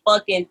 Every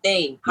fucking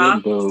thing.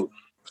 Huh?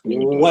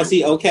 Was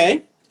he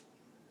okay?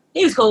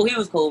 He was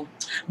cool.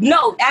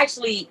 No,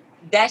 actually,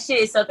 that shit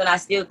is something I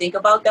still think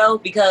about though,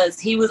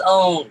 because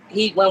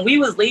when we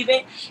was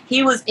leaving,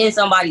 he was in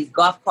somebody's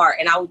golf cart,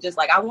 and I was just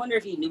like, I wonder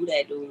if he knew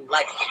that dude.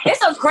 Like, it's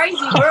a crazy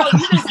world.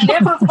 You just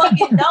never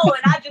fucking know.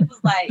 And I just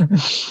was like,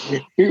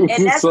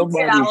 and that's some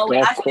shit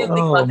I still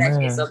think about that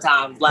shit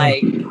sometimes.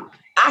 Like,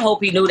 I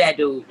hope he knew that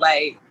dude.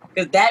 Like,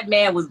 because that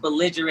man was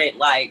belligerent.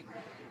 Like,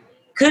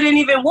 couldn't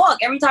even walk.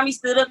 Every time he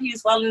stood up, he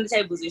was falling on the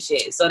tables and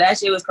shit. So that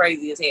shit was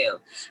crazy as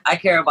hell. I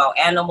care about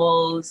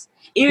animals.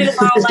 Even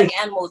if I don't like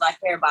animals, I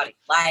care about it.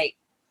 Like,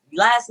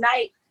 last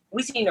night,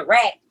 we seen a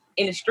rat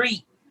in the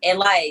street. And,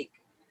 like,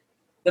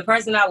 the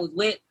person I was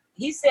with,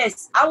 he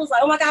says, I was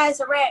like, oh, my God,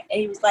 it's a rat.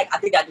 And he was like, I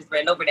think I just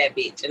ran over that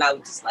bitch. And I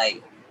was just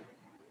like,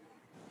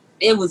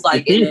 it was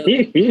like, I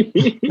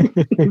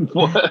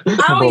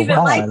don't even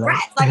like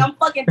rats. Like, I'm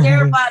fucking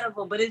terrified of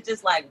them. But it's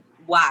just like,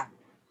 why?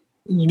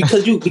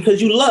 Because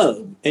you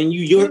love and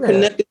you're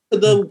connected to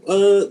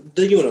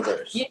the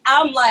universe. Yeah,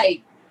 I'm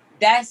like,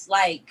 that's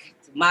like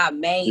my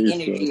main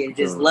energy is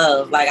just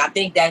love. Like I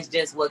think that's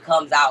just what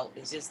comes out.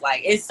 It's just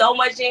like it's so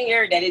much in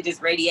here that it just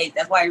radiates.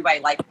 That's why everybody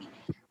likes me.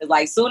 Cause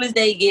like soon as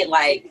they get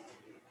I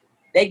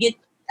think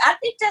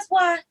that's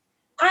why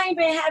I ain't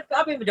been happy.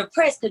 I've been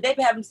depressed because they've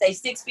been having to stay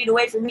 6 feet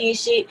away from me and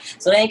shit.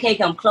 So they can't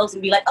come close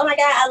and be like, oh my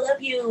God, I love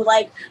you.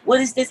 Like,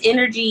 what is this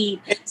energy?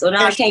 So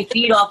now I can't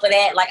feed off of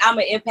that. Like, I'm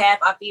an empath.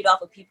 I feed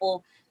off of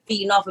people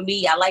feeding off of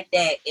me. I like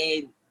that.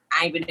 And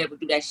I ain't been able to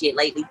do that shit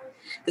lately.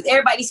 Because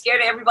everybody's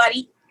scared of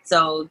everybody.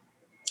 So.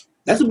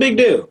 That's a big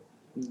deal.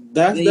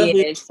 That's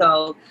definitely.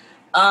 So,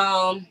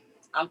 I'm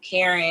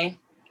caring.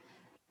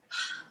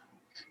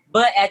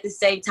 But at the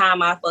same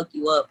time, I fuck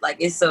you up. Like,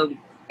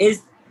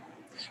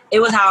 it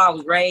was how I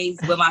was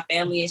raised with my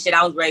family and shit.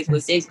 I was raised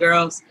with 6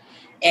 girls,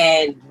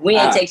 and we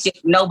didn't take shit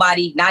from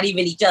nobody, not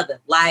even each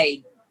other.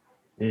 Like,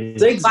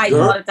 6 fight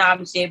girls all the time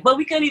and shit, but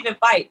we couldn't even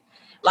fight.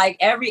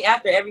 Like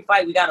after every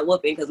fight, we got a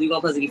whooping because we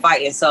weren't supposed to be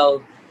fighting.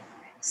 So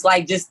it's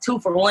like just 2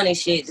 for 1 and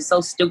shit, just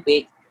so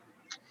stupid.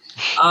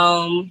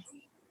 I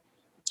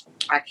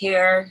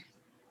care.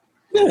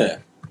 Yeah.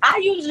 I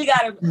usually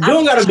gotta. You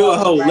don't gotta do a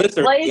whole list.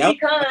 Well, it's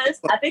because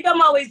I think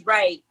I'm always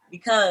right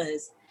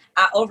because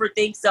I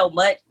overthink so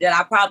much that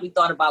I probably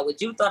thought about what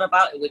you thought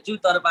about and what you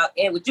thought about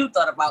and what you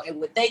thought about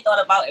and what they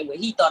thought about and what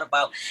he thought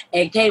about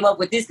and came up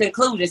with this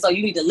conclusion. So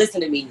you need to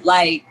listen to me,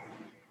 like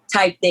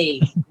type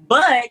thing.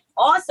 But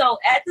also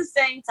at the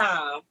same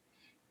time,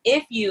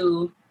 if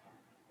you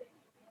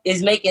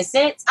is making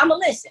sense, I'ma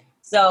listen.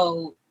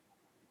 So.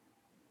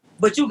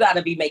 But you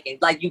gotta be making,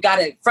 like, you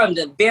gotta, from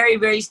the very,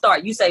 very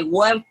start, you say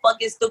one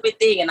fucking stupid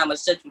thing and I'm gonna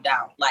shut you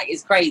down. Like,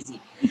 it's crazy.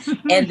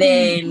 And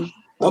then...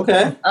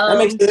 Okay, that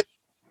makes sense.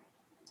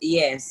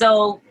 Yeah,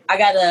 so I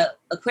got a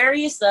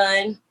Aquarius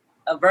sun,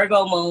 a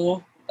Virgo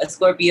moon, a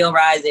Scorpio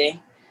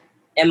rising,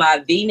 and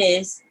my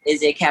Venus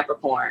is in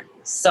Capricorn.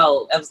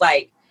 So it was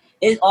like,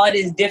 it's all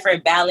this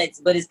different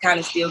balance, but it's kind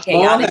of still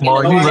chaotic.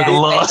 Oh, you look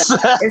lost.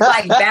 It's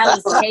like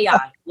balanced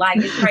chaos. Like,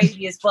 it's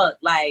crazy as fuck.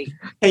 Like,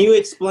 can you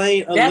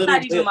explain a that's little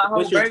not even bit my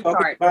whole birth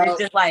chart. It's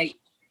just like,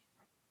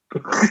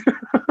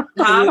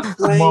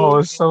 Mo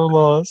is so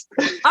lost.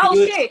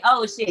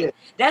 Oh shit.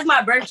 That's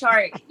my birth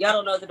chart. Y'all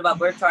don't know nothing about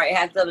birth chart. It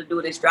has something to do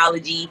with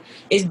astrology.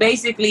 It's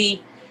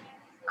basically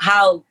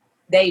how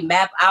they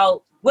map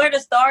out where the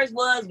stars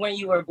was when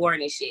you were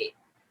born and shit.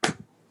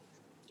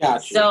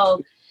 Gotcha.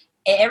 So,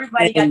 and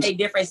everybody got their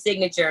different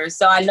signatures.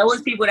 So I know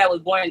it's people that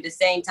was born at the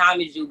same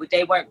time as you, but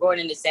they weren't born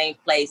in the same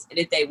place. And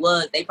if they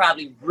was, they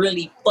probably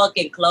really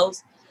fucking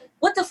close.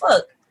 What the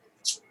fuck?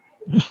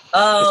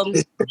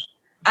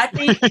 I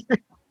think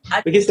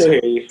we can still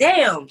hear you.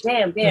 Damn.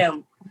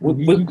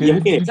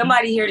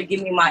 Somebody here to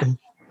give me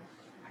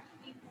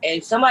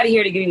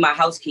my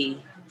house key.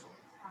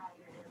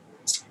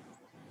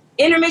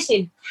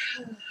 Intermission.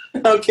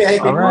 Okay.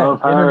 All right.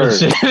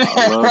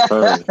 I love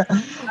her.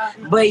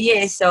 But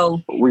yeah, so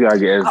we gotta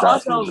get. I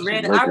also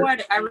read a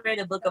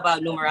book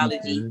about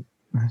numerology,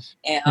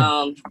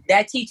 and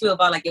that teach you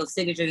about like your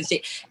signatures and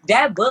shit.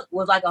 That book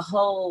was like a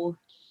whole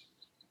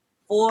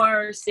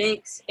 4,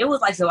 6. It was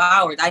like some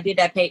hours. I did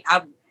that.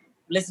 I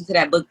listened to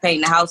that book,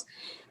 Painting the House.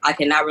 I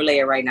cannot relay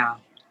it right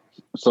now.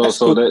 So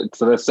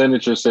that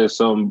signature says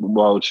something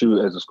about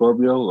you as a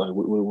Scorpio. Like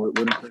what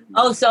is it?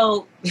 Oh,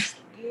 so.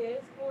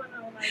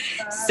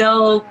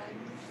 So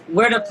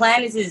where the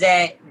planets is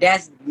at,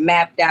 that's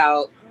mapped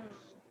out.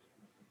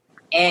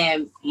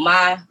 And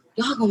y'all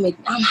gonna make,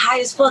 I'm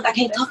high as fuck. I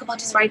can't talk about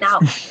this right now.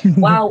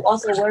 while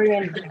also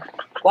trying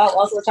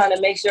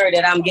to make sure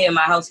that I'm getting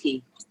my house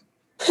key.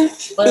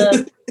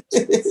 But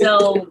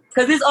so,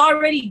 cause it's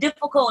already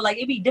difficult. Like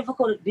it'd be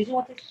difficult. Did you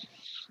want this?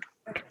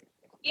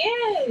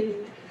 Yeah.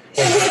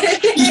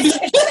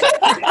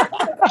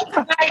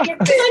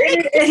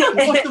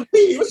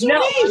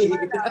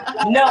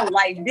 No,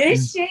 like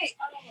this shit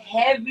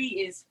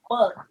heavy as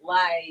fuck.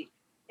 Like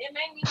it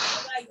made me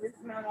feel like this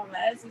not gonna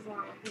last as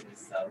long because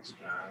it's so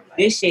strong. Like,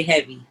 this shit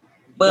heavy.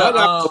 But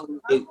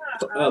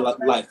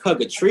like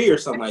hug a tree or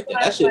something like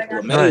that. That shit feel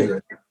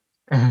amazing.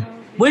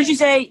 What did you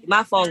say?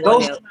 My phone go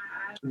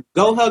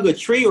hug a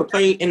tree or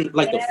play in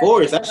like the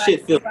forest. That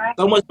shit feels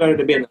so much better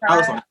than being in the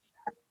house on.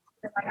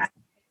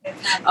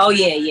 Oh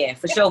yeah,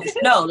 for sure.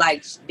 No,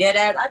 like dead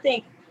ass. I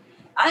think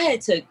I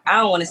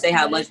don't want to say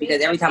how much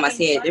because every time I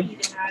say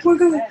it, we're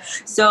good.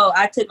 So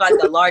I took like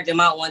a large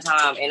amount one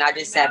time and I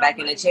just sat back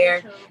in the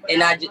chair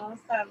and I just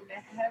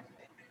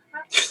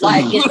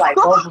like it's like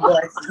both of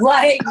us,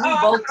 like we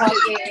both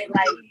talking,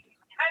 like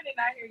I did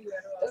not hear you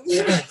at all.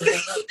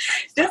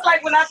 Just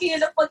like when I be in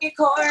the fucking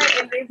car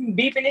and they be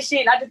beeping and shit,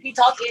 and I just be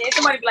talking and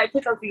somebody be like,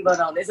 put your seatbelt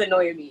on. It's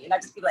annoying me, and I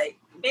just be like,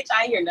 bitch,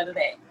 I ain't hear none of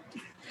that.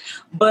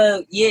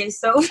 But yeah,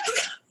 so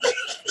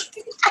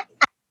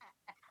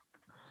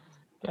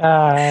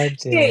God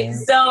damn.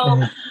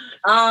 so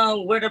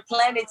where the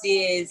planets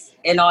is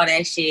and all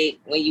that shit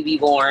when you be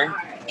born,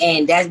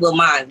 and that's what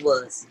mine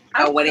was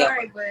or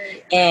whatever.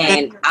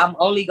 And I'm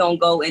only gonna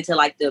go into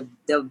like the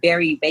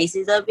very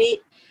basis of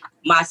it.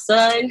 My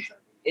sun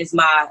is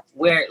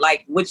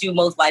what you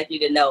most likely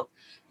to know.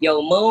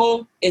 Your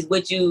moon is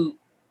what you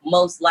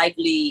most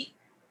likely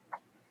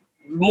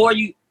what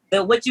you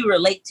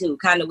relate to,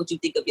 kind of what you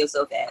think of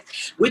yourself as,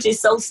 which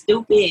is so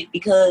stupid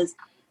because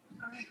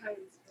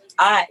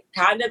I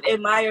kind of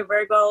admire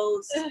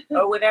Virgos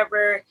or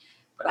whatever,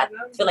 but I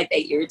feel like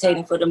they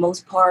irritating for the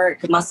most part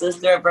because my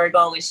sister a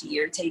Virgo and she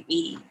irritate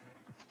me.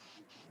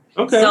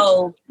 Okay.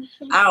 So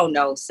I don't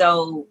know.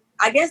 So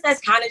I guess that's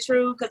kind of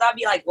true because I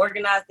be like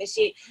organized and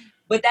shit.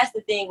 But that's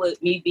the thing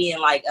with me being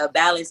like a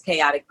balanced,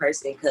 chaotic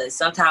person because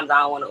sometimes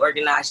I don't want to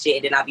organize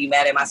shit and I be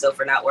mad at myself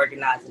for not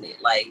organizing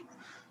it. Like,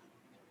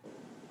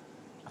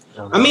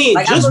 I mean,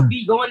 like just I would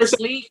be going to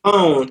sleep.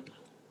 I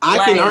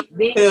can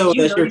bitch, tell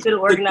you that know you're you could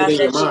have organized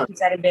that shit. You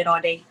sat in bed all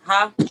day,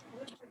 huh?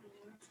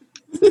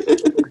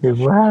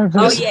 What happened?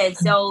 Oh yeah,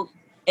 so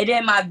and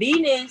then my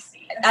Venus,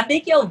 I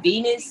think your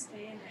Venus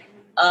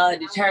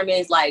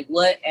determines like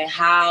what and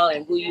how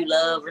and who you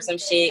love or some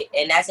shit,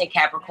 and that's in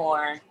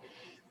Capricorn.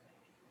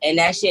 And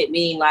that shit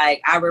mean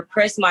like I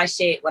repress my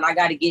shit when I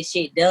gotta get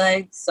shit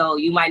done. So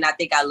you might not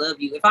think I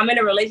love you. If I'm in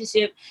a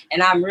relationship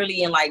and I'm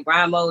really in like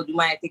grind mode, you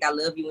might think I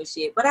love you and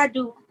shit. But I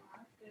do.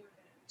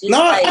 Just No,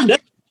 like, I definitely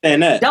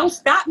understand that. don't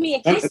stop me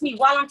and kiss me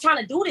while I'm trying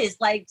to do this.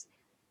 Like,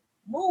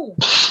 move.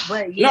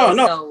 But yeah,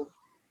 No. so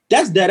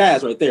That's dead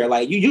ass right there.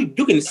 Like you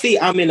can see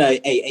I'm in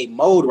a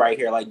mode right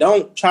here. Like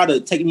don't try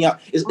to take me out.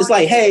 It's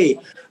like, hey,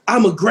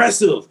 I'm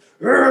aggressive.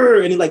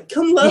 And he's like,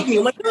 come love me.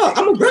 I'm like, no,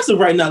 I'm aggressive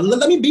right now.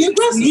 Let me be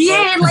aggressive.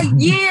 yeah, like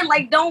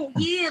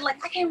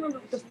I can't remember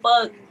what the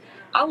fuck.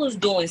 I was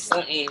doing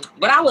something,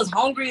 but I was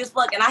hungry as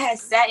fuck, and I had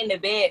sat in the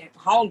bed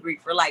hungry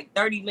for like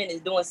 30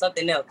 minutes doing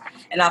something else,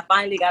 and I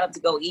finally got up to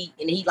go eat,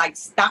 and he like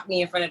stopped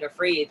me in front of the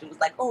fridge and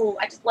was like, "Oh,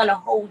 I just want to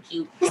hold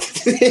you."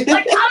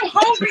 Like I'm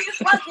hungry as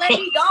fuck. Let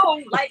me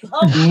go. Like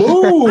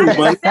Move,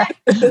 man. I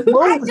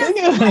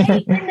just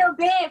laid in the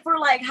bed for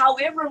like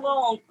however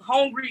long,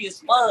 hungry as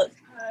fuck.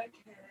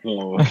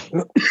 Oh.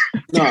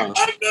 No,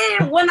 And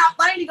then when I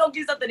finally go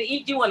get something to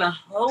eat, you want to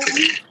hold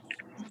me?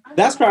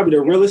 that's probably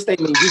the realest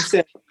statement you've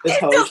said this It's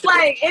whole just show.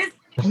 like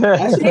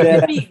That's it dead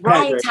could be ass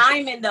wrong right.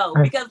 timing though,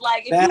 because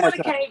like if you would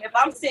have came, if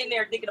I'm sitting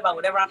there thinking about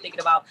whatever I'm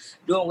thinking about,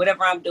 doing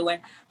whatever I'm doing,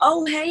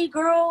 oh hey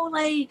girl,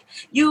 like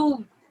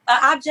you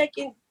object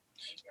and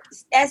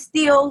that's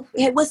still,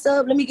 hey, what's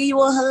up? Let me give you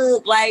a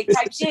hug, like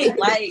type shit.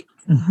 Like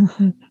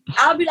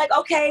I'll be like,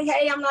 okay,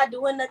 hey, I'm not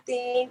doing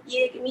nothing.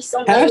 Yeah, give me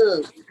some Hash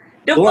love.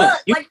 The blunt.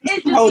 fuck, You like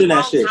it's just holding be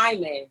that wrong shit.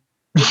 timing.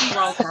 It be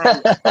wrong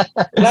timing.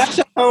 Last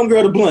your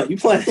homegirl the blunt. You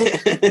playing?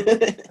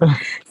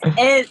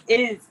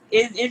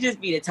 It just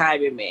be the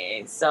timing,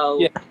 man. So,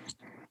 Yeah.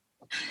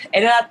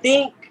 and then I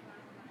think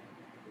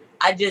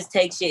I just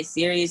take shit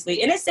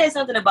seriously. And it says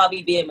something about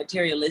me being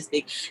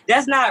materialistic.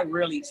 That's not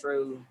really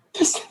true.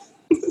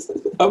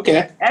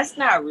 Okay. That's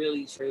not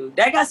really true.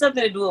 That got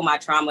something to do with my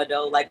trauma,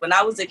 though. Like, when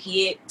I was a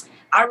kid,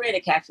 I read a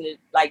caption,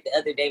 like, the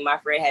other day, my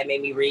friend had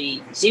made me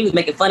read. She was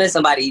making fun of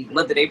somebody,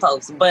 whether they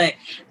post. But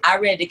I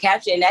read the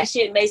caption, and that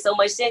shit made so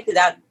much sense because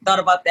I thought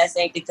about that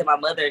same thing to my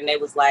mother, and they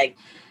was like,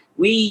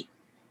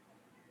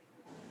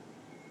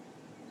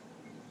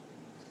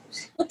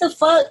 what the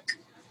fuck?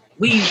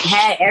 We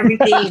had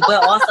everything,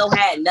 but also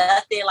had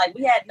nothing. Like,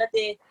 we had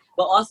nothing,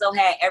 but also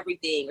had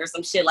everything or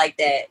some shit like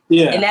that.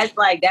 Yeah. And that's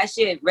like, that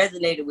shit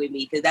resonated with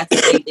me because that's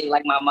the same thing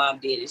like my mom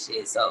did and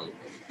shit. So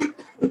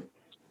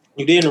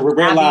You didn't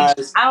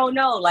realize. I don't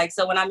know. Like,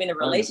 so when I'm in a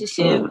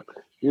relationship,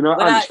 You know,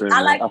 I understand.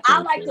 I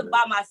like to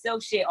buy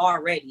myself shit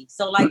already.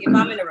 So like if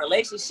I'm in a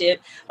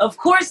relationship, of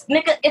course,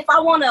 nigga, if I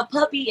want a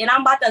puppy and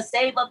I'm about to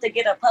save up to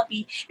get a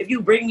puppy, if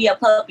you bring me a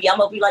puppy, I'm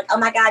gonna be like, oh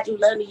my God, you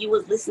love me, you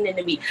was listening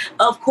to me.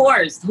 Of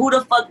course, who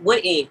the fuck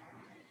wouldn't?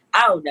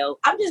 I don't know.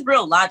 I'm just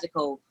real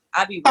logical.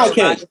 I be real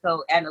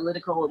logical,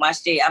 analytical with my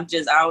shit. I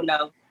don't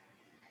know.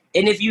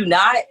 And if you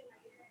not,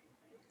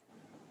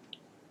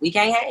 we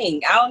can't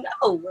hang. I don't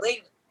know.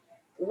 Like,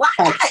 why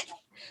not?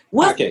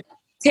 Okay.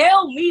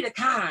 Tell me the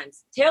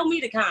cons. Tell me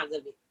the cons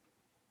of it.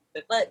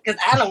 The fuck? Because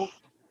I don't.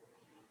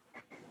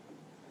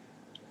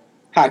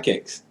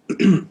 HottCakes.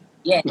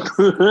 Yeah.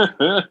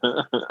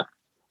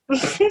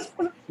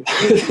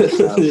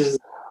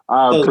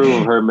 I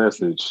approve of her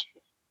message.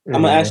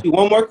 I'm gonna ask you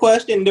one more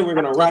question, and then we're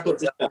gonna wrap up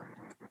this show.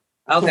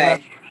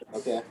 Okay.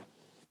 Okay.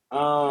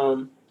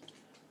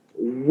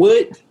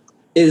 What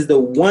is the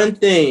one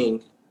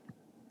thing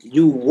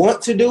you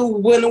want to do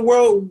when the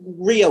world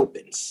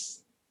reopens?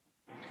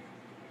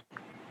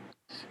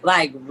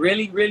 Like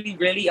really, really,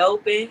 really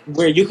open.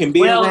 Where you can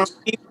be around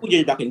people,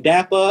 you can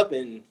dap up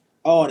and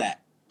all that.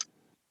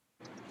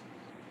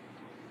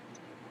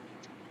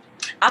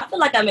 I feel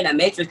like I'm in a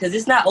matrix because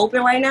it's not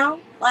open right now.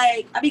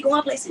 Like, I be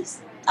going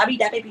places. I be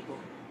dapping people.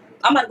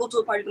 I'm about to go to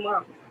a party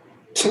tomorrow.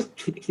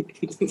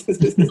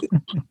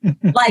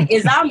 Like,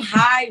 is I'm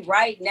high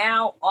right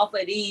now off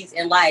of these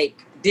and like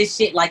this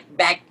shit like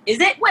back. Is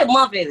it? What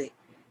month is it?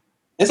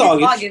 It's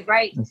August. August,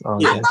 right? It's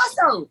August. I thought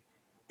so.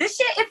 This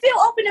shit, it feel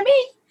open to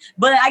me.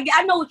 But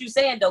I know what you're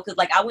saying though, because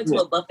like I went to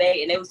a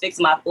buffet and they was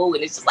fixing my food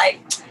and it's just like,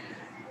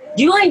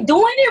 you ain't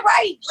doing it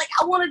right. Like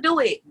I want to do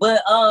it,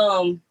 but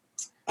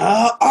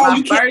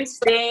the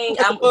first thing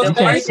I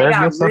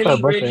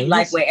really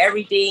like where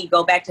everything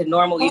go back to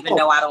normal, even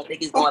though I don't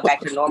think it's going back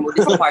to normal.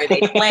 This is part of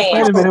their plan.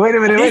 Wait a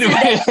minute. This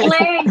is their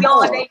plan,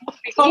 y'all. They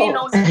in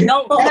on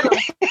don't let them.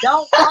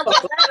 Don't fucking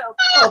let them.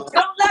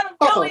 Don't let them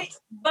do it.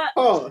 But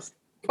Pause.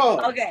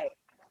 okay,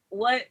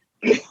 what?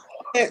 You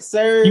can't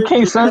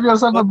serve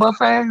yourself at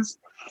buffets?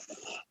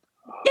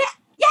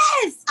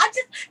 Yes, I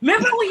just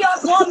remember when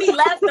y'all called me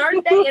last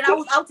Thursday and I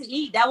was out to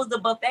eat. That was the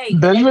buffet.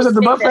 Then you was at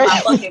the buffet.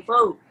 My fucking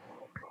food.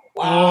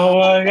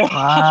 Wow.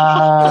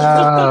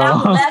 Wow. That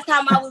was last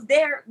time I was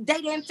there. They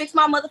didn't fix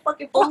my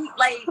motherfucking food.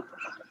 Like,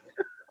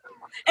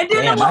 and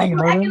then Damn, I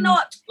acting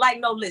up. Like,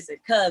 no, listen,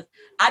 cause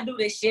I do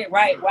this shit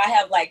right where I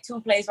have like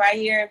 2 plates right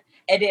here,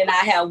 and then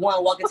I have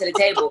one walking to the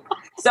table.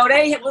 So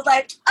they was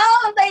like,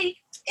 oh,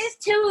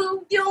 it's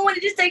two. You don't want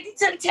to just take it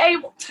to the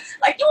table.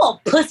 Like, you a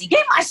pussy.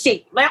 Get my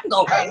shit. Like, I'm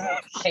going,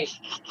 hey,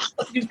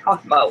 what you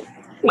talking about?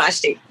 My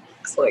shit.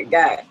 I swear to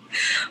God.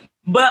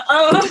 But,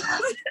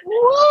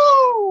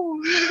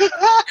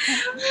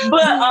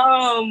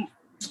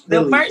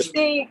 the first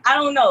thing, I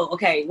don't know.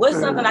 Okay, what's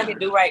something I can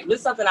do right?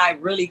 What's something I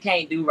really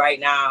can't do right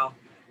now?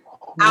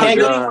 I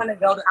really want to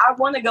go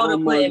to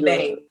Putin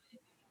Bay.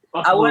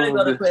 I want to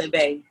go to Putin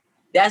Bay.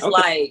 That's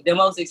like the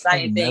most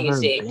exciting thing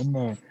and shit.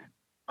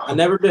 I've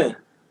never been.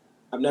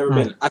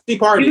 I see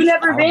parties. You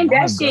never been?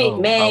 That shit,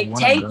 man.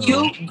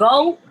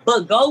 Go,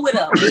 but go with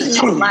a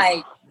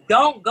like,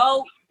 don't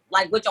go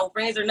like with your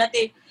friends or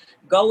nothing.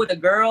 Go with a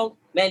girl,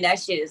 man. That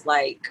shit is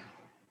like,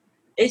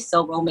 it's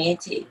so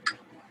romantic.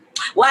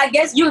 Well, I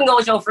guess you can go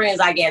with your friends,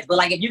 I guess. But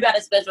like, if you got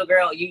a special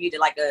girl, you need to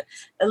like a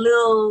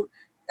little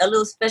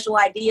special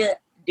idea.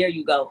 There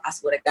you go. I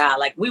swear to God.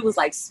 Like, we was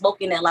like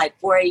smoking at like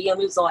 4 a.m.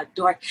 It was all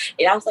dark,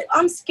 and I was like,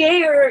 I'm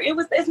scared.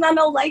 It's not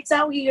no lights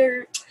out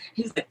here.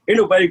 He's like, ain't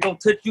nobody gonna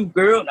touch you,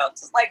 girl. And I was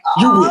just like,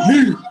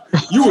 oh.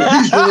 You with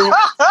me, girl.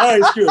 I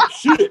ain't scared of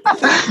shit. I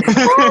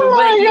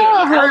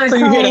want to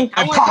do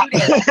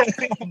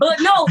that. But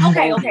no,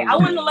 okay. I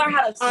want to learn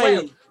how to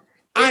swim.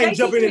 I ain't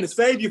jumping in to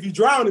save you if you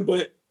drowning,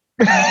 but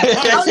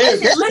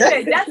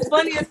listen, that's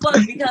funny as fuck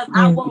because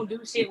I won't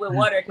do shit with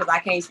water because I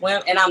can't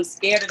swim and I'm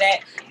scared of that.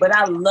 But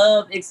I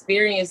love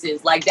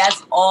experiences. Like,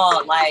 that's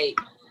all. Like,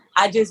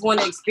 I just want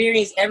to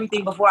experience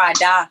everything before I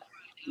die.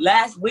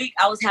 Last week,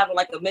 I was having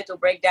like a mental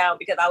breakdown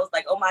because I was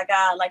like, oh my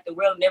God, like the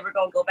world never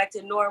gonna go back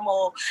to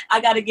normal. I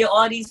gotta get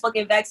all these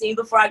fucking vaccines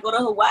before I go to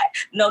Hawaii.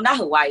 No, not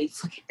Hawaii.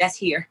 That's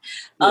here.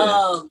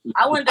 Yeah.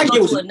 I wanted to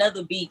go to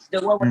another beach,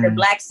 the one with the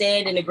black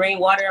sand and the green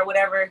water or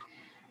whatever.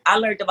 I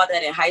learned about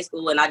that in high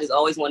school and I just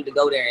always wanted to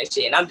go there and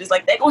shit. And I'm just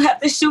like, they're gonna have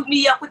to shoot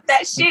me up with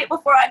that shit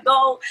before I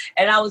go.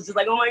 And I was just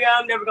like, oh my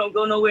God, I'm never gonna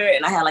go nowhere.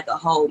 And I had like a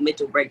whole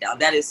mental breakdown.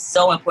 That is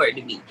so important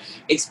to me.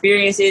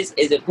 Experiences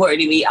is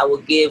important to me. I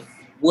will give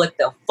what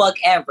the fuck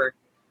ever.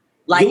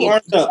 Like, you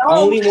are the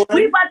only one.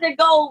 We about to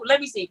go,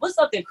 let me see, what's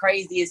something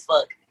crazy as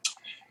fuck?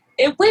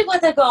 If we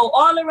about to go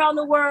all around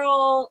the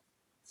world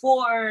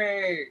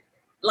for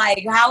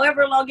like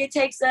however long it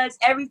takes us,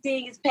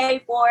 everything is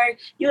paid for.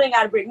 You ain't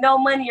gotta bring no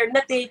money or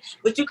nothing,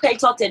 but you can't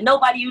talk to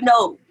nobody you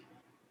know.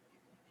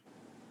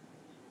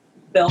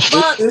 The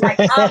fuck? Like,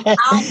 I'm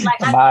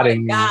like, I swear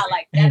to God,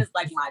 like, that is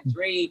like my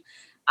dream.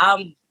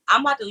 I'm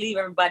about to leave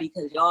everybody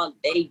because y'all,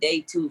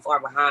 they too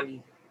far behind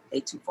me. They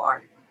too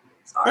far.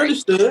 Sorry.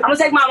 Understood. I'm gonna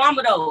take my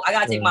mama though. I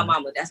gotta take my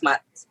mama. That's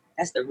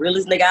the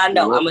realest nigga I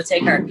know. I'm gonna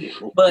take her.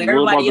 But everybody else.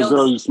 What about the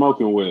girl you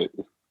smoking with?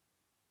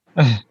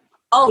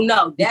 Oh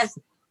no, that's.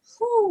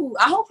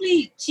 I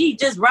hopefully she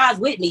just rides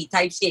with me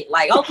type shit.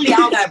 Like, hopefully I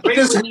don't gotta bring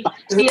her with me.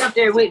 She up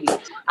there with me.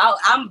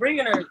 I'm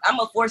bringing her. I'm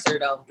gonna force her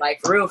though. Like,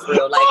 for real. Like,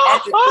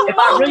 if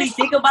I really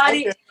think about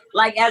it.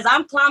 Like, as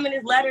I'm climbing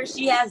this ladder,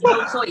 she has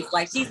no choice.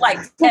 Like, she's like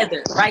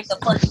tethered right the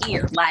fuck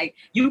here. Like,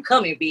 you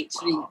coming, bitch.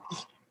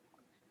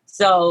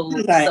 So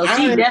she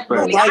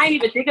definitely. I ain't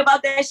even think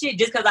about that shit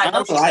just because I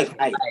know she's like.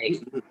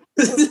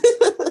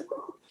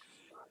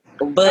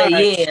 But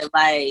yeah,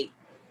 like.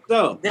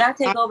 So did I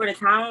take over the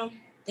time?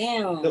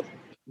 Damn.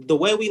 The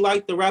way we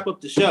like to wrap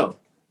up the show.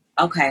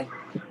 Okay.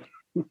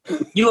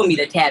 You want me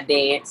to tap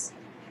dance?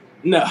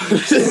 No.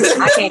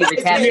 I can't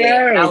even tap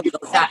dance. I was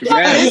gonna tap.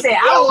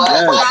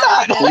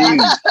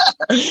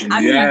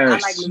 I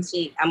like new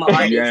shit. I'm an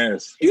artist.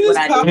 Yes. You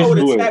just come over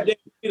to tap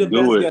dance.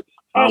 Do it.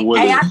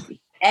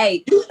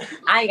 Hey,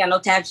 I ain't got no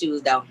tap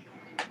shoes though.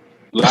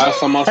 Last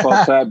time I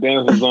saw tap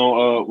dance was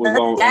on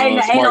Smart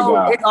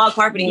Guy. It's all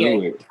carpeting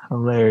here.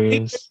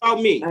 Hilarious.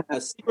 A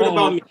secret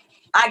about me.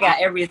 I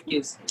got every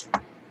excuse.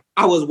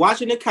 I was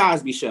watching the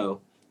Cosby Show,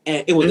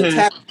 and it was a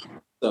tap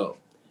show,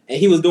 and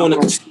he was doing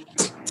it.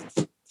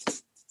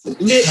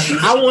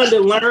 I wanted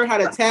to learn how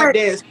to tap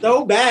dance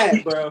so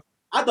bad, bro.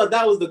 I thought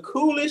that was the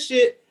coolest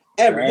shit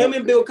ever. Right. Him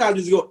and Bill Cosby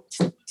just go.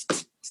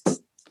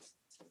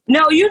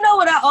 No, you know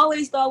what I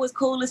always thought was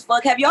cool as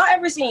fuck? Have y'all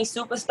ever seen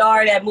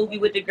Superstar, that movie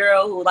with the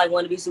girl who like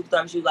wanted to be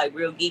superstar? She was like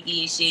real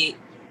geeky and shit.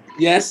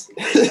 Yes.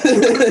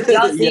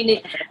 Y'all seen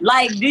it?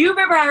 Like, do you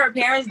remember how her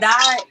parents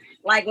died?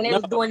 Like, when they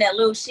was doing that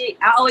little shit?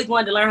 I always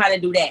wanted to learn how to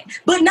do that.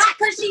 But not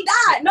because she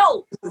died.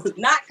 No.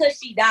 Not because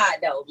she died,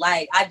 though.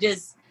 Like, I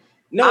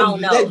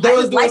don't know. They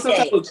was doing some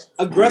type of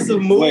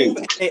aggressive move.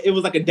 It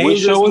was like a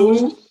dangerous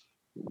move.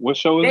 What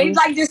show is They this?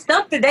 like just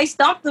stumped it. They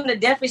stomped them to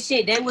death and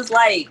shit. They was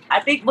like,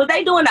 I think, was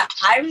they doing the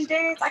Irish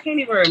dance? I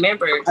can't even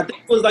remember. I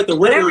think it was like the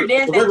whatever river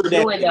dance they were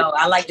doing, though.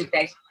 I like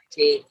that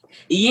shit.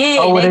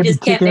 Yeah, they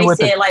just kept. They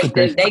said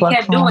they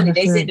kept doing it.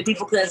 They shit. said the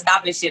people couldn't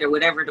stop and shit or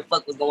whatever the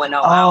fuck was going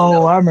on.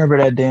 Oh, I remember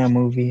that damn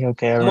movie.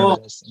 Okay, I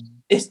remember that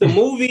scene. It's the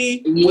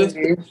movie with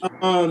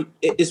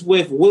it's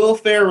with Will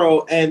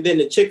Ferrell and then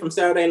the chick from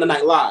Saturday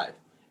Night Live,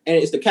 and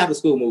it's the Catholic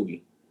school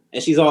movie,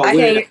 and she's all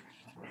weird.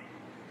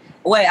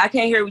 Wait, I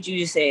can't hear what you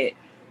just said.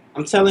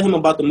 I'm telling him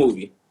about the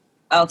movie.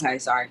 Okay,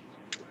 sorry.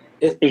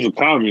 It's a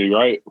comedy,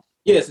 right?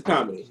 Yeah, it's a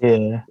comedy.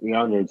 Yeah.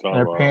 Yeah, I know what you're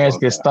Their talking parents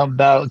about. get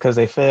stumped out because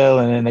they fell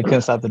and then they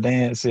couldn't stop the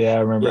dance. Yeah, I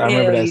remember. Yeah. I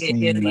remember Hell that yeah,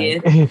 scene. hell yeah.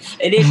 Like,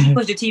 And then she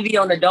pushed the TV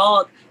on the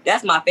dog.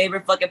 That's my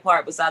favorite fucking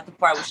part. Besides the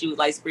part where she was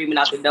like screaming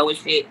out the door and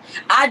shit.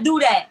 I do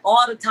that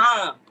all the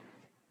time.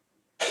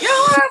 You're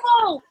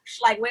horrible.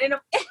 Like when in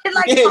a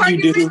like Yeah, you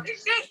arguments do. and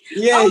shit.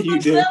 Yeah, On you some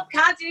do.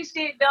 subconscious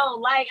shit though.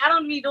 Like I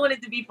don't be doing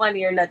it to be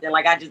funny or nothing.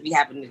 Like I just be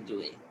happening to do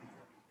it.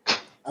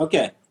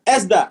 Okay.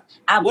 S dot.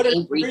 I'm What are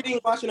you angry. reading,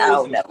 watching, or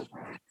Oh listening?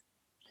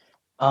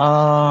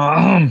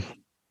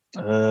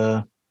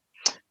 no.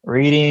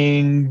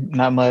 Reading,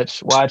 not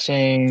much.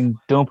 Watching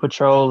Doom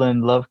Patrol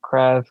and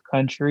Lovecraft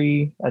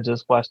Country. I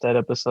just watched that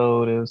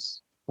episode. It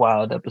was a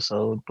wild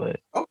episode, but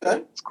Okay.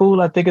 it's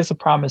cool. I think it's a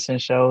promising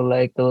show.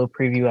 Like the little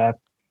preview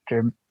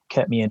after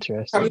kept me How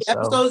interested. many So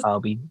episodes? I'll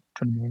be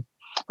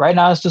right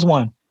now. It's just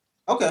one.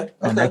 Okay.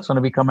 The Okay. next one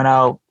will be coming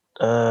out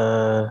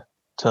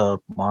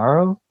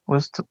tomorrow.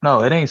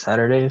 No, it ain't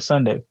Saturday. It's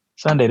Sunday.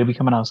 Sunday. It'll be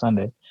coming out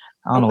Sunday.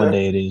 I don't know what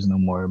Okay. day it is no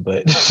more,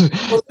 but What's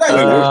that?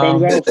 Wait,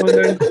 what comes out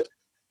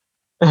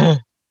Sunday?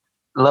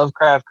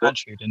 Lovecraft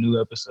Country, the new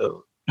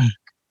episode.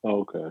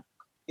 Okay.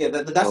 Yeah,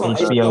 that's on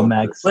HBO HBO.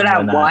 Max. What and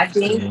I'm whatnot.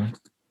 watching?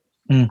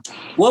 Yeah.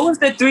 What was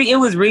the three? It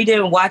was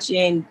reading,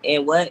 watching,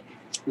 and what?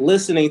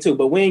 Listening to,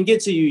 but we ain't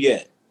get to you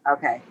yet.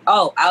 Okay.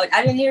 Oh, I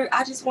didn't hear.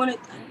 I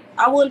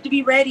wanted to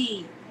be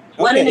ready.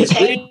 Okay, One in the it's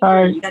chain. All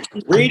right. You got to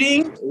be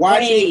reading,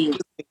 watching.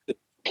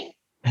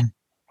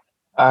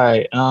 All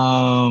right.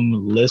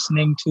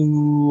 Listening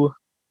to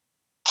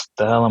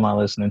the hell am I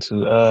listening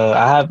to?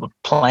 I have a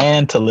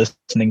plan to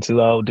listening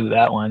to. I'll do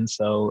that one.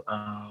 So,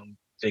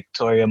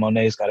 Victoria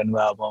Monet's got a new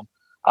album.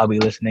 I'll be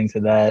listening to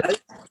that.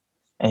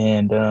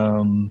 And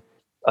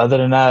other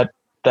than that,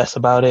 that's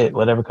about it.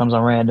 Whatever comes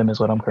on random is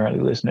what I'm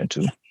currently listening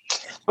to.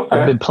 Okay.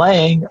 I've been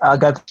playing. I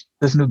got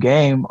this new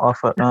game off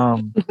of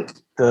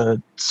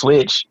the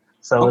Switch.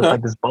 So it's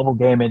like this bubble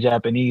game in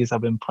Japanese.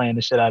 I've been playing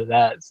the shit out of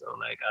that. So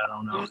like I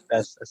don't know.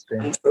 That's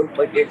been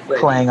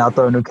playing. I'll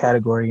throw a new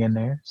category in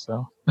there.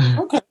 So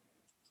Okay.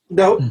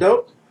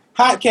 Dope.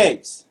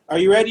 HottCakes. Are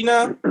you ready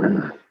now?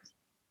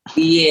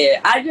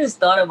 Yeah, I just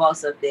thought about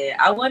something.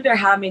 I wonder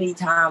how many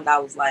times I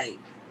was like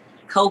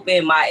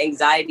coping my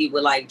anxiety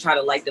with like trying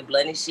to light the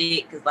blunt and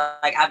shit. Cause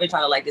like I've been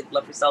trying to light this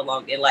blunt for so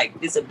long and like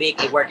this a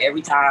big it work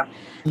every time.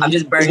 I'm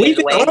just burning We've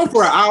it been away. on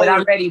for an hour. But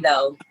I'm ready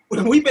though.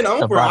 We've been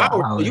on for an About an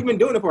hour. hour. You've been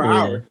doing it for an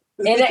hour.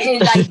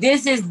 And like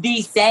this is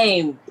the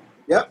same.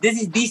 Yep. This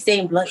is the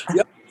same blunt.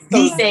 Yep.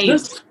 The same.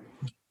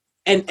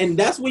 And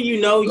that's when you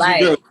know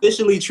Like- you're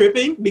officially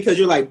tripping because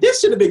you're like, this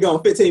should have been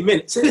going 15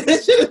 minutes.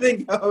 This should have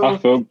been I going.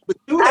 feel But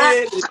you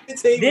had 15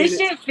 This minutes.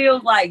 shit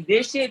feels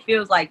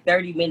like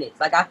 30 minutes.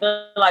 Like I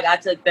feel like I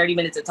took 30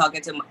 minutes of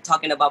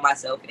talking about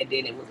myself, and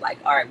then it was like,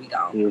 all right, we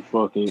gone. you're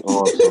fucking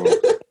awesome.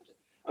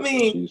 I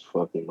mean, She's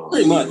fucking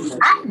pretty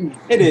awesome. much.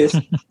 It is.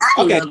 I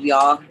Okay. love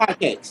y'all.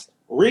 HottCakes.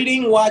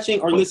 Reading, watching,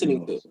 or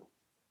listening to.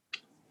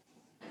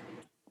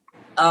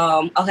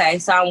 Okay,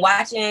 so I'm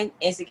watching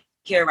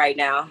Insecure right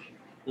now.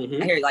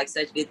 Mm-hmm. I hear like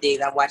such good things.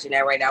 I'm watching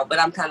that right now, but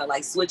I'm kind of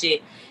like switching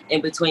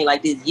in between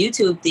like this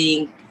YouTube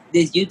thing,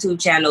 this YouTube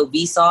channel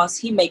Vsauce.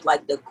 He make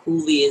like the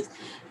coolest,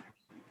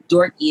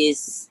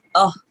 dorkiest.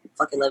 Oh,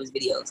 fucking love his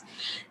videos.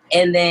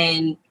 And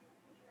then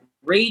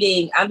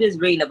reading, I'm just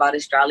reading about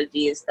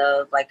astrology and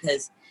stuff, like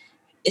because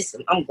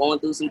I'm going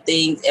through some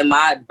things, and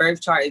my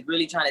birth chart is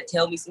really trying to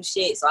tell me some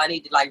shit. So I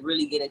need to like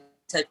really get in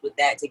touch with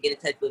that to get in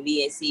touch with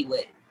me and see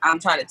what I'm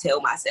trying to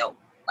tell myself.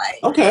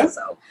 Like, Okay.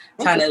 So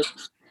trying to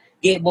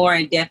get more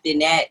in depth in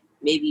that.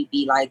 Maybe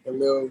be like a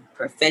little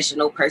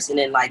professional person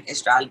in like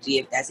astrology,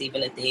 if that's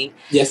even a thing.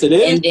 Yes, it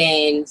is.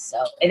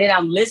 And then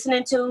I'm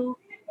listening to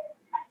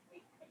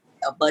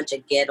a bunch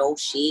of ghetto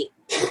shit.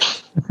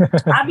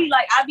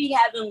 I be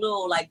having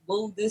little like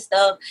moods and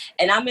stuff,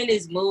 and I'm in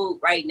this mood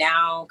right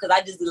now because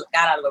I just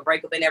got out of a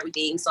breakup and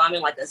everything. So I'm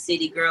in like a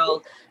city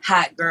girl,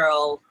 hot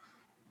girl,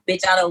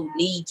 bitch. I don't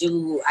need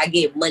you. I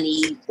get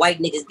money. White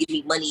niggas give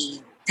me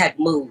money type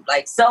mood.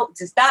 Like so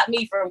to stop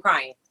me from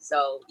crying.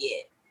 So yeah.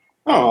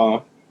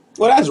 Oh,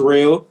 well, that's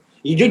real.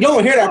 You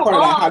don't hear that part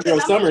of that hot girl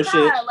I'm summer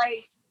shit.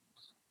 like,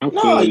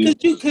 No,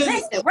 because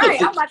listen,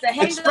 right. I'm about to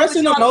hang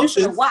expressing up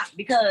emotions. with WAP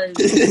because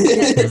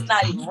it's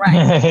not even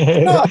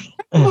right.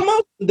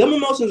 No, them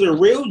emotions are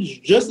real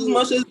just as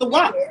much as the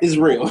WAP is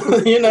real.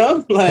 You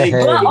know, like.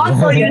 But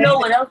also, you know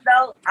what else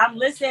though? I'm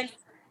listening.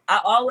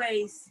 I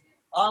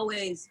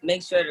always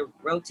make sure to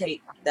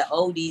rotate the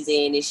oldies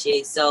in and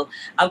shit. So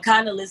I'm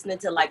kind of listening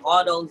to like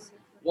all those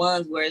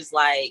ones where it's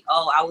like,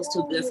 oh, I was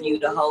too good for you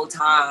the whole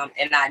time,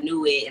 and I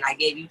knew it, and I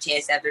gave you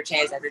chance after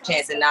chance after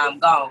chance, and now I'm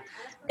gone.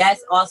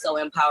 That's also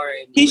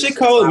empowering me. Keisha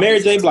Cole, Mary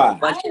J. Blige.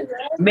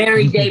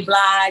 Mary J.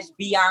 Blige,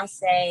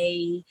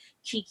 Beyonce,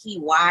 Kiki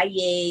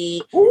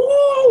Wyatt.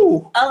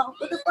 Ooh. What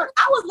the fuck?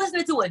 I was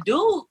listening to a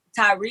dude,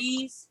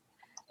 Tyrese.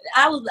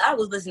 I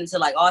was listening to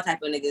like all type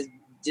of niggas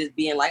just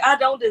being like, I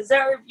don't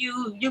deserve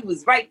you. You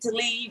was right to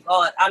leave.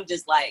 Or I'm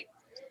just like,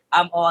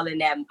 I'm all in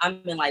that.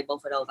 I'm in like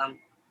both of those. I'm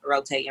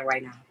rotating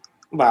right now.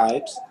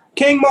 Vibes.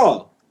 King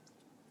Maul.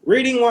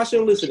 Reading,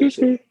 watching, listening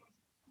to.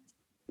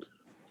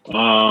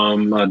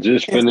 I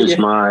just finished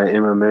my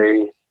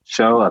MMA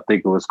show. I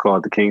think it was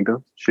called The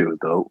Kingdom. Shit was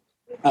dope.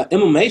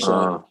 MMA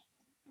show.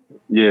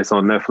 Yeah, it's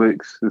on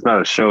Netflix. It's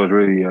not a show. It's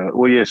really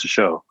it's a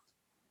show.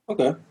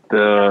 Okay.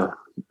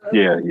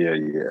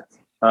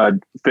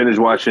 Finished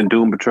watching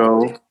Doom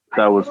Patrol.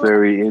 That was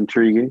very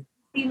intriguing.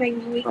 Very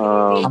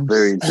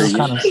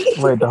intriguing.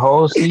 Wait, the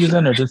whole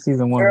season or just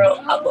season 1? Girl,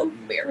 I'm a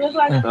very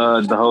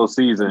the whole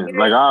season.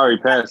 Like I already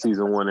passed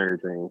season 1 and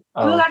everything.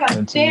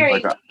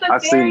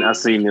 I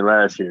seen it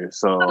last year,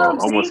 so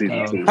almost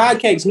season 2.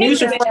 HottCakes,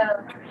 mute your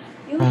friend.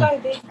 You look like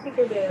a big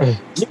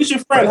Tinkerbell. Mute your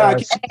friend,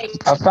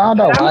 HottCakes. I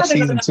found out why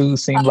season 2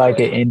 seemed like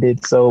it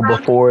ended so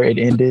before it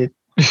ended.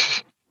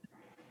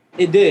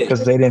 It did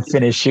because they didn't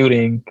finish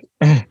shooting.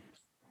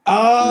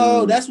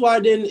 Oh, that's why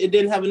it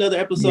didn't have another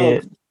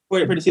episode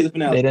for the season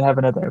finale. They didn't have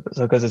another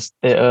episode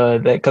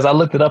because I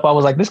looked it up. I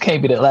was like, this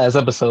can't be the last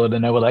episode,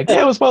 and they were like,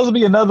 yeah, it was supposed to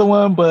be another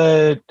one,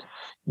 but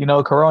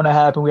Corona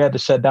happened. We had to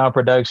shut down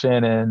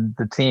production, and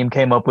the team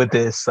came up with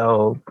this.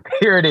 So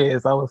here it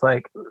is. I was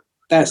like,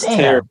 that's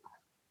terrible.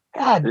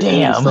 God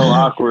damn. So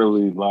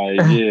awkwardly,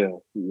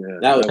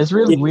 It's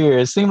really weird.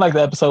 It seemed like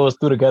the episode was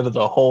through together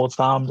the whole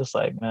time. Just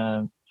like,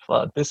 man,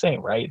 fuck, this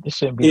ain't right. This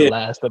shouldn't be the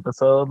last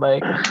episode.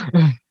 Like,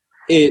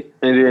 and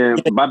then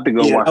about to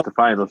go watch the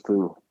finals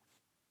too.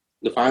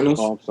 The finals?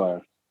 Oh, I'm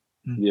sorry.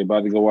 Yeah,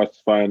 about to go watch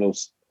the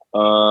finals.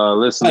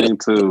 Listening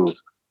to.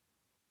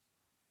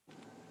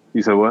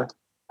 You said what?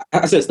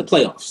 I said it's the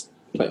playoffs.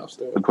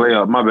 The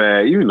playoff. My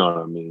bad. You know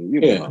what I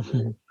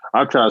mean.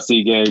 I'm trying to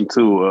see game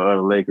 2 of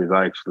the Lakers,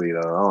 actually,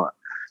 though.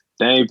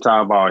 They ain't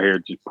talking about here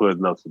just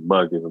putting up some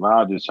buckets, and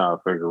I'm just trying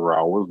to figure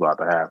out what's about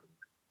to happen.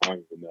 I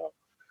don't even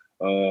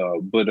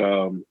know. But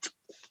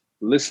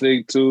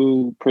listening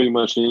to pretty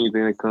much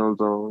anything that comes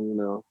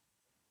on,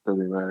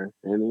 doesn't matter.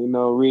 And,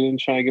 reading,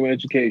 trying to get my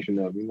education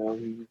up,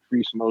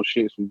 read some more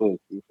shit, some books.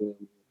 You feel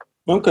me?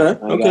 Okay.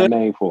 I ain't got a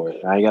name for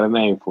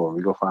it.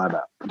 We go find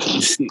out.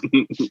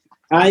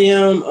 I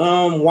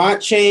am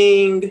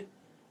watching.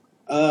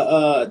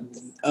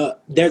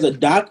 There's a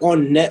doc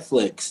on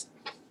Netflix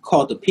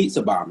called The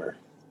Pizza Bomber.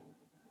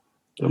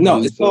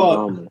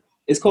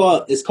 It's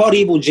called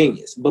Evil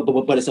Genius,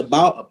 but it's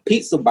about a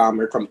pizza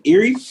bomber from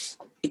Erie,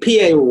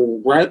 PA,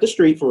 right up the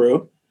street for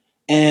real,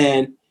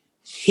 and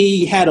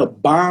he had a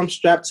bomb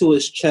strapped to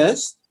his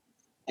chest,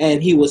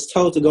 and he was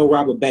told to go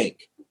rob a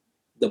bank.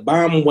 The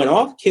bomb went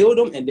off, killed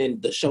him, and then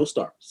the show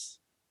starts.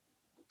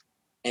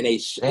 And they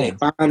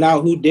find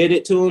out who did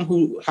it to him,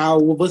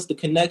 what's the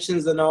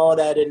connections and all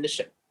that in the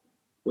show.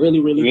 Really,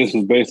 really. This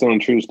is based on a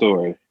true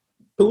story.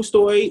 True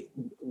story,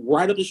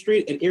 right up the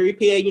street in Erie,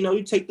 PA.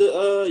 You take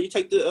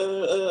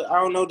the I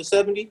don't know, the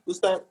 70.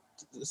 What's that?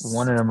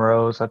 One of them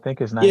roads, I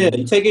think it's 90. Yeah,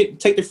 you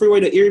take the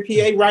freeway to Erie,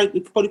 PA,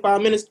 right?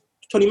 45 minutes,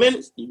 20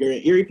 minutes. You're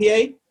in Erie,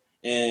 PA,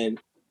 and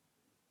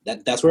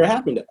that's where it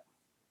happened at.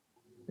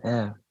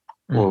 Yeah.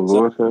 Well,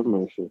 Lord have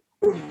mercy.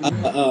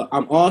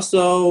 I'm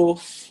also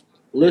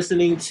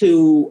listening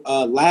to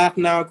Laugh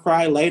Now,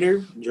 Cry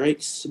Later,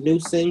 Drake's new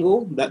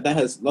single. That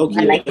has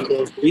low-key.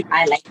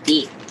 I like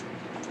it.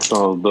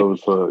 Oh,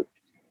 those fuck.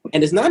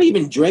 And it's not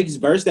even Drake's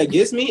verse that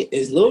gets me,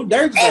 it's Lil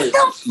Durk's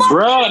verse.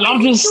 Bro,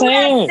 I'm just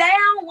saying.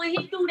 When he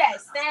do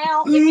that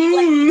sound, it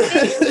be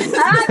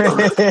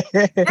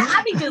like,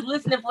 I be just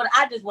listening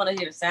I just want to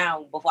hear the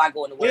sound before I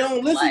go in the work. We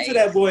don't listen to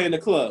that boy in the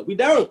club. We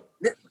don't.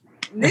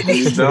 We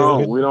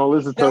don't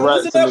listen to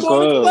raps in the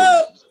club.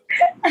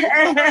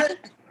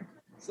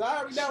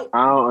 Sorry, we don't.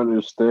 I don't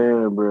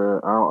understand, bro.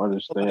 I don't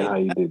understand how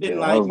you did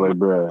that. I was like,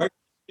 bro.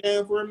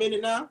 For a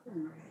minute now.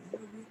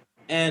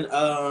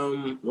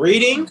 And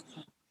reading,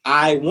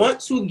 I want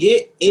to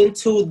get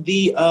into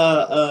the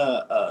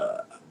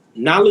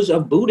knowledge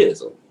of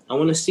Buddhism. I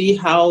want to see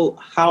how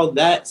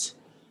that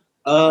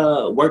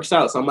works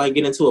out. So I might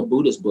get into a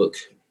Buddhist book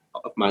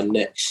of my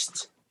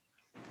next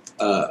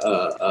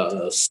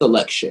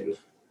selection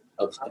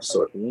of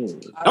sort.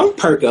 Don't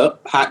perk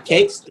up,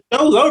 HottCakes. The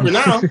show's over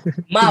now.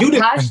 My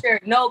posture,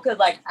 because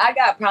I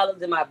got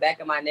problems in my back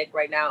of my neck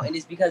right now, and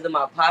it's because of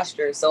my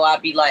posture. So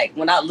I'd be like,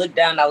 when I look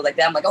down, I was like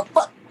that. I'm like, oh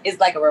fuck! It's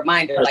like a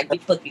reminder, like be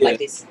fucking like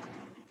this.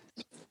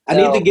 I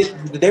need to get.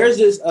 There's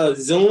this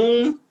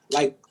Zoom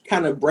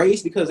kind of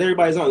brace because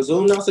everybody's on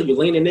Zoom now, so you're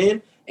leaning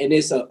in, and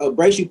it's a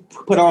brace you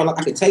put on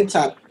like a tank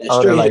top.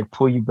 They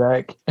pull you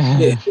back.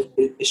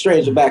 It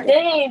straightens your back. They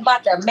ain't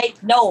about to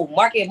make no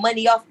market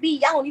money off me.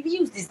 I don't even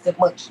use this that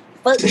much.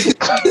 Fuck.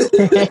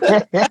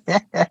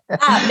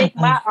 I make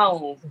my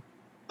own.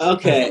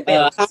 Okay,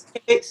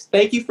 HottCakes,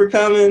 thank you for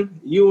coming.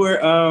 You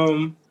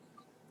were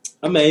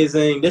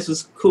amazing. This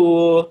was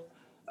cool.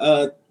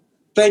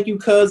 Thank you,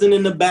 cousin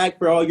in the back,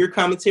 for all your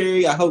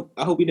commentary. I hope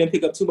you didn't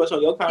pick up too much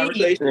on your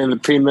conversation. In the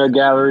peanut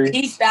gallery.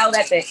 He found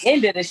at the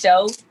end of the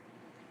show.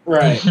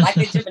 Right. Like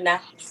the Gemini.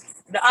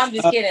 No, I'm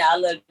just kidding. I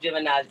love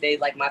Gemini's Day,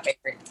 like my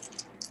favorite.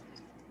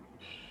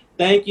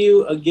 Thank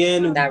you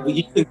again.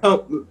 You can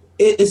come.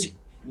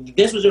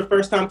 This was your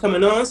first time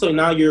coming on, so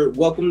now you're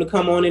welcome to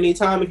come on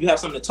anytime if you have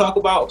something to talk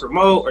about or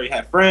promote or you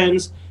have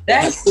friends.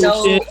 That's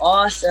so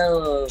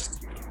awesome.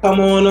 Come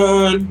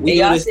on.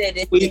 Y'all said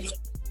this week.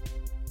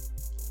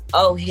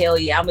 Oh hell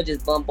yeah, I'ma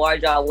just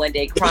bombard y'all one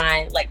day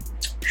crying. Like,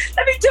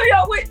 let me tell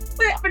y'all what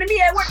happened to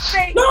me at work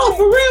today. No,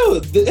 for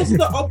real. It's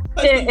the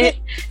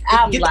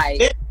I'm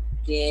like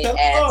dead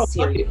ass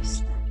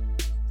serious.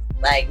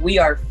 Like, we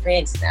are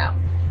friends now.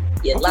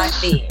 You're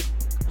locked in.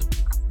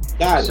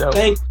 Got it.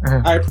 Thank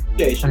you. I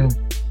appreciate you.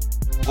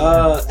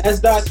 S.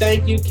 Dot,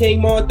 thank you.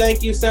 King Mon,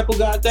 thank you. Simple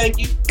God, thank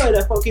you. Play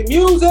that fucking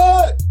music.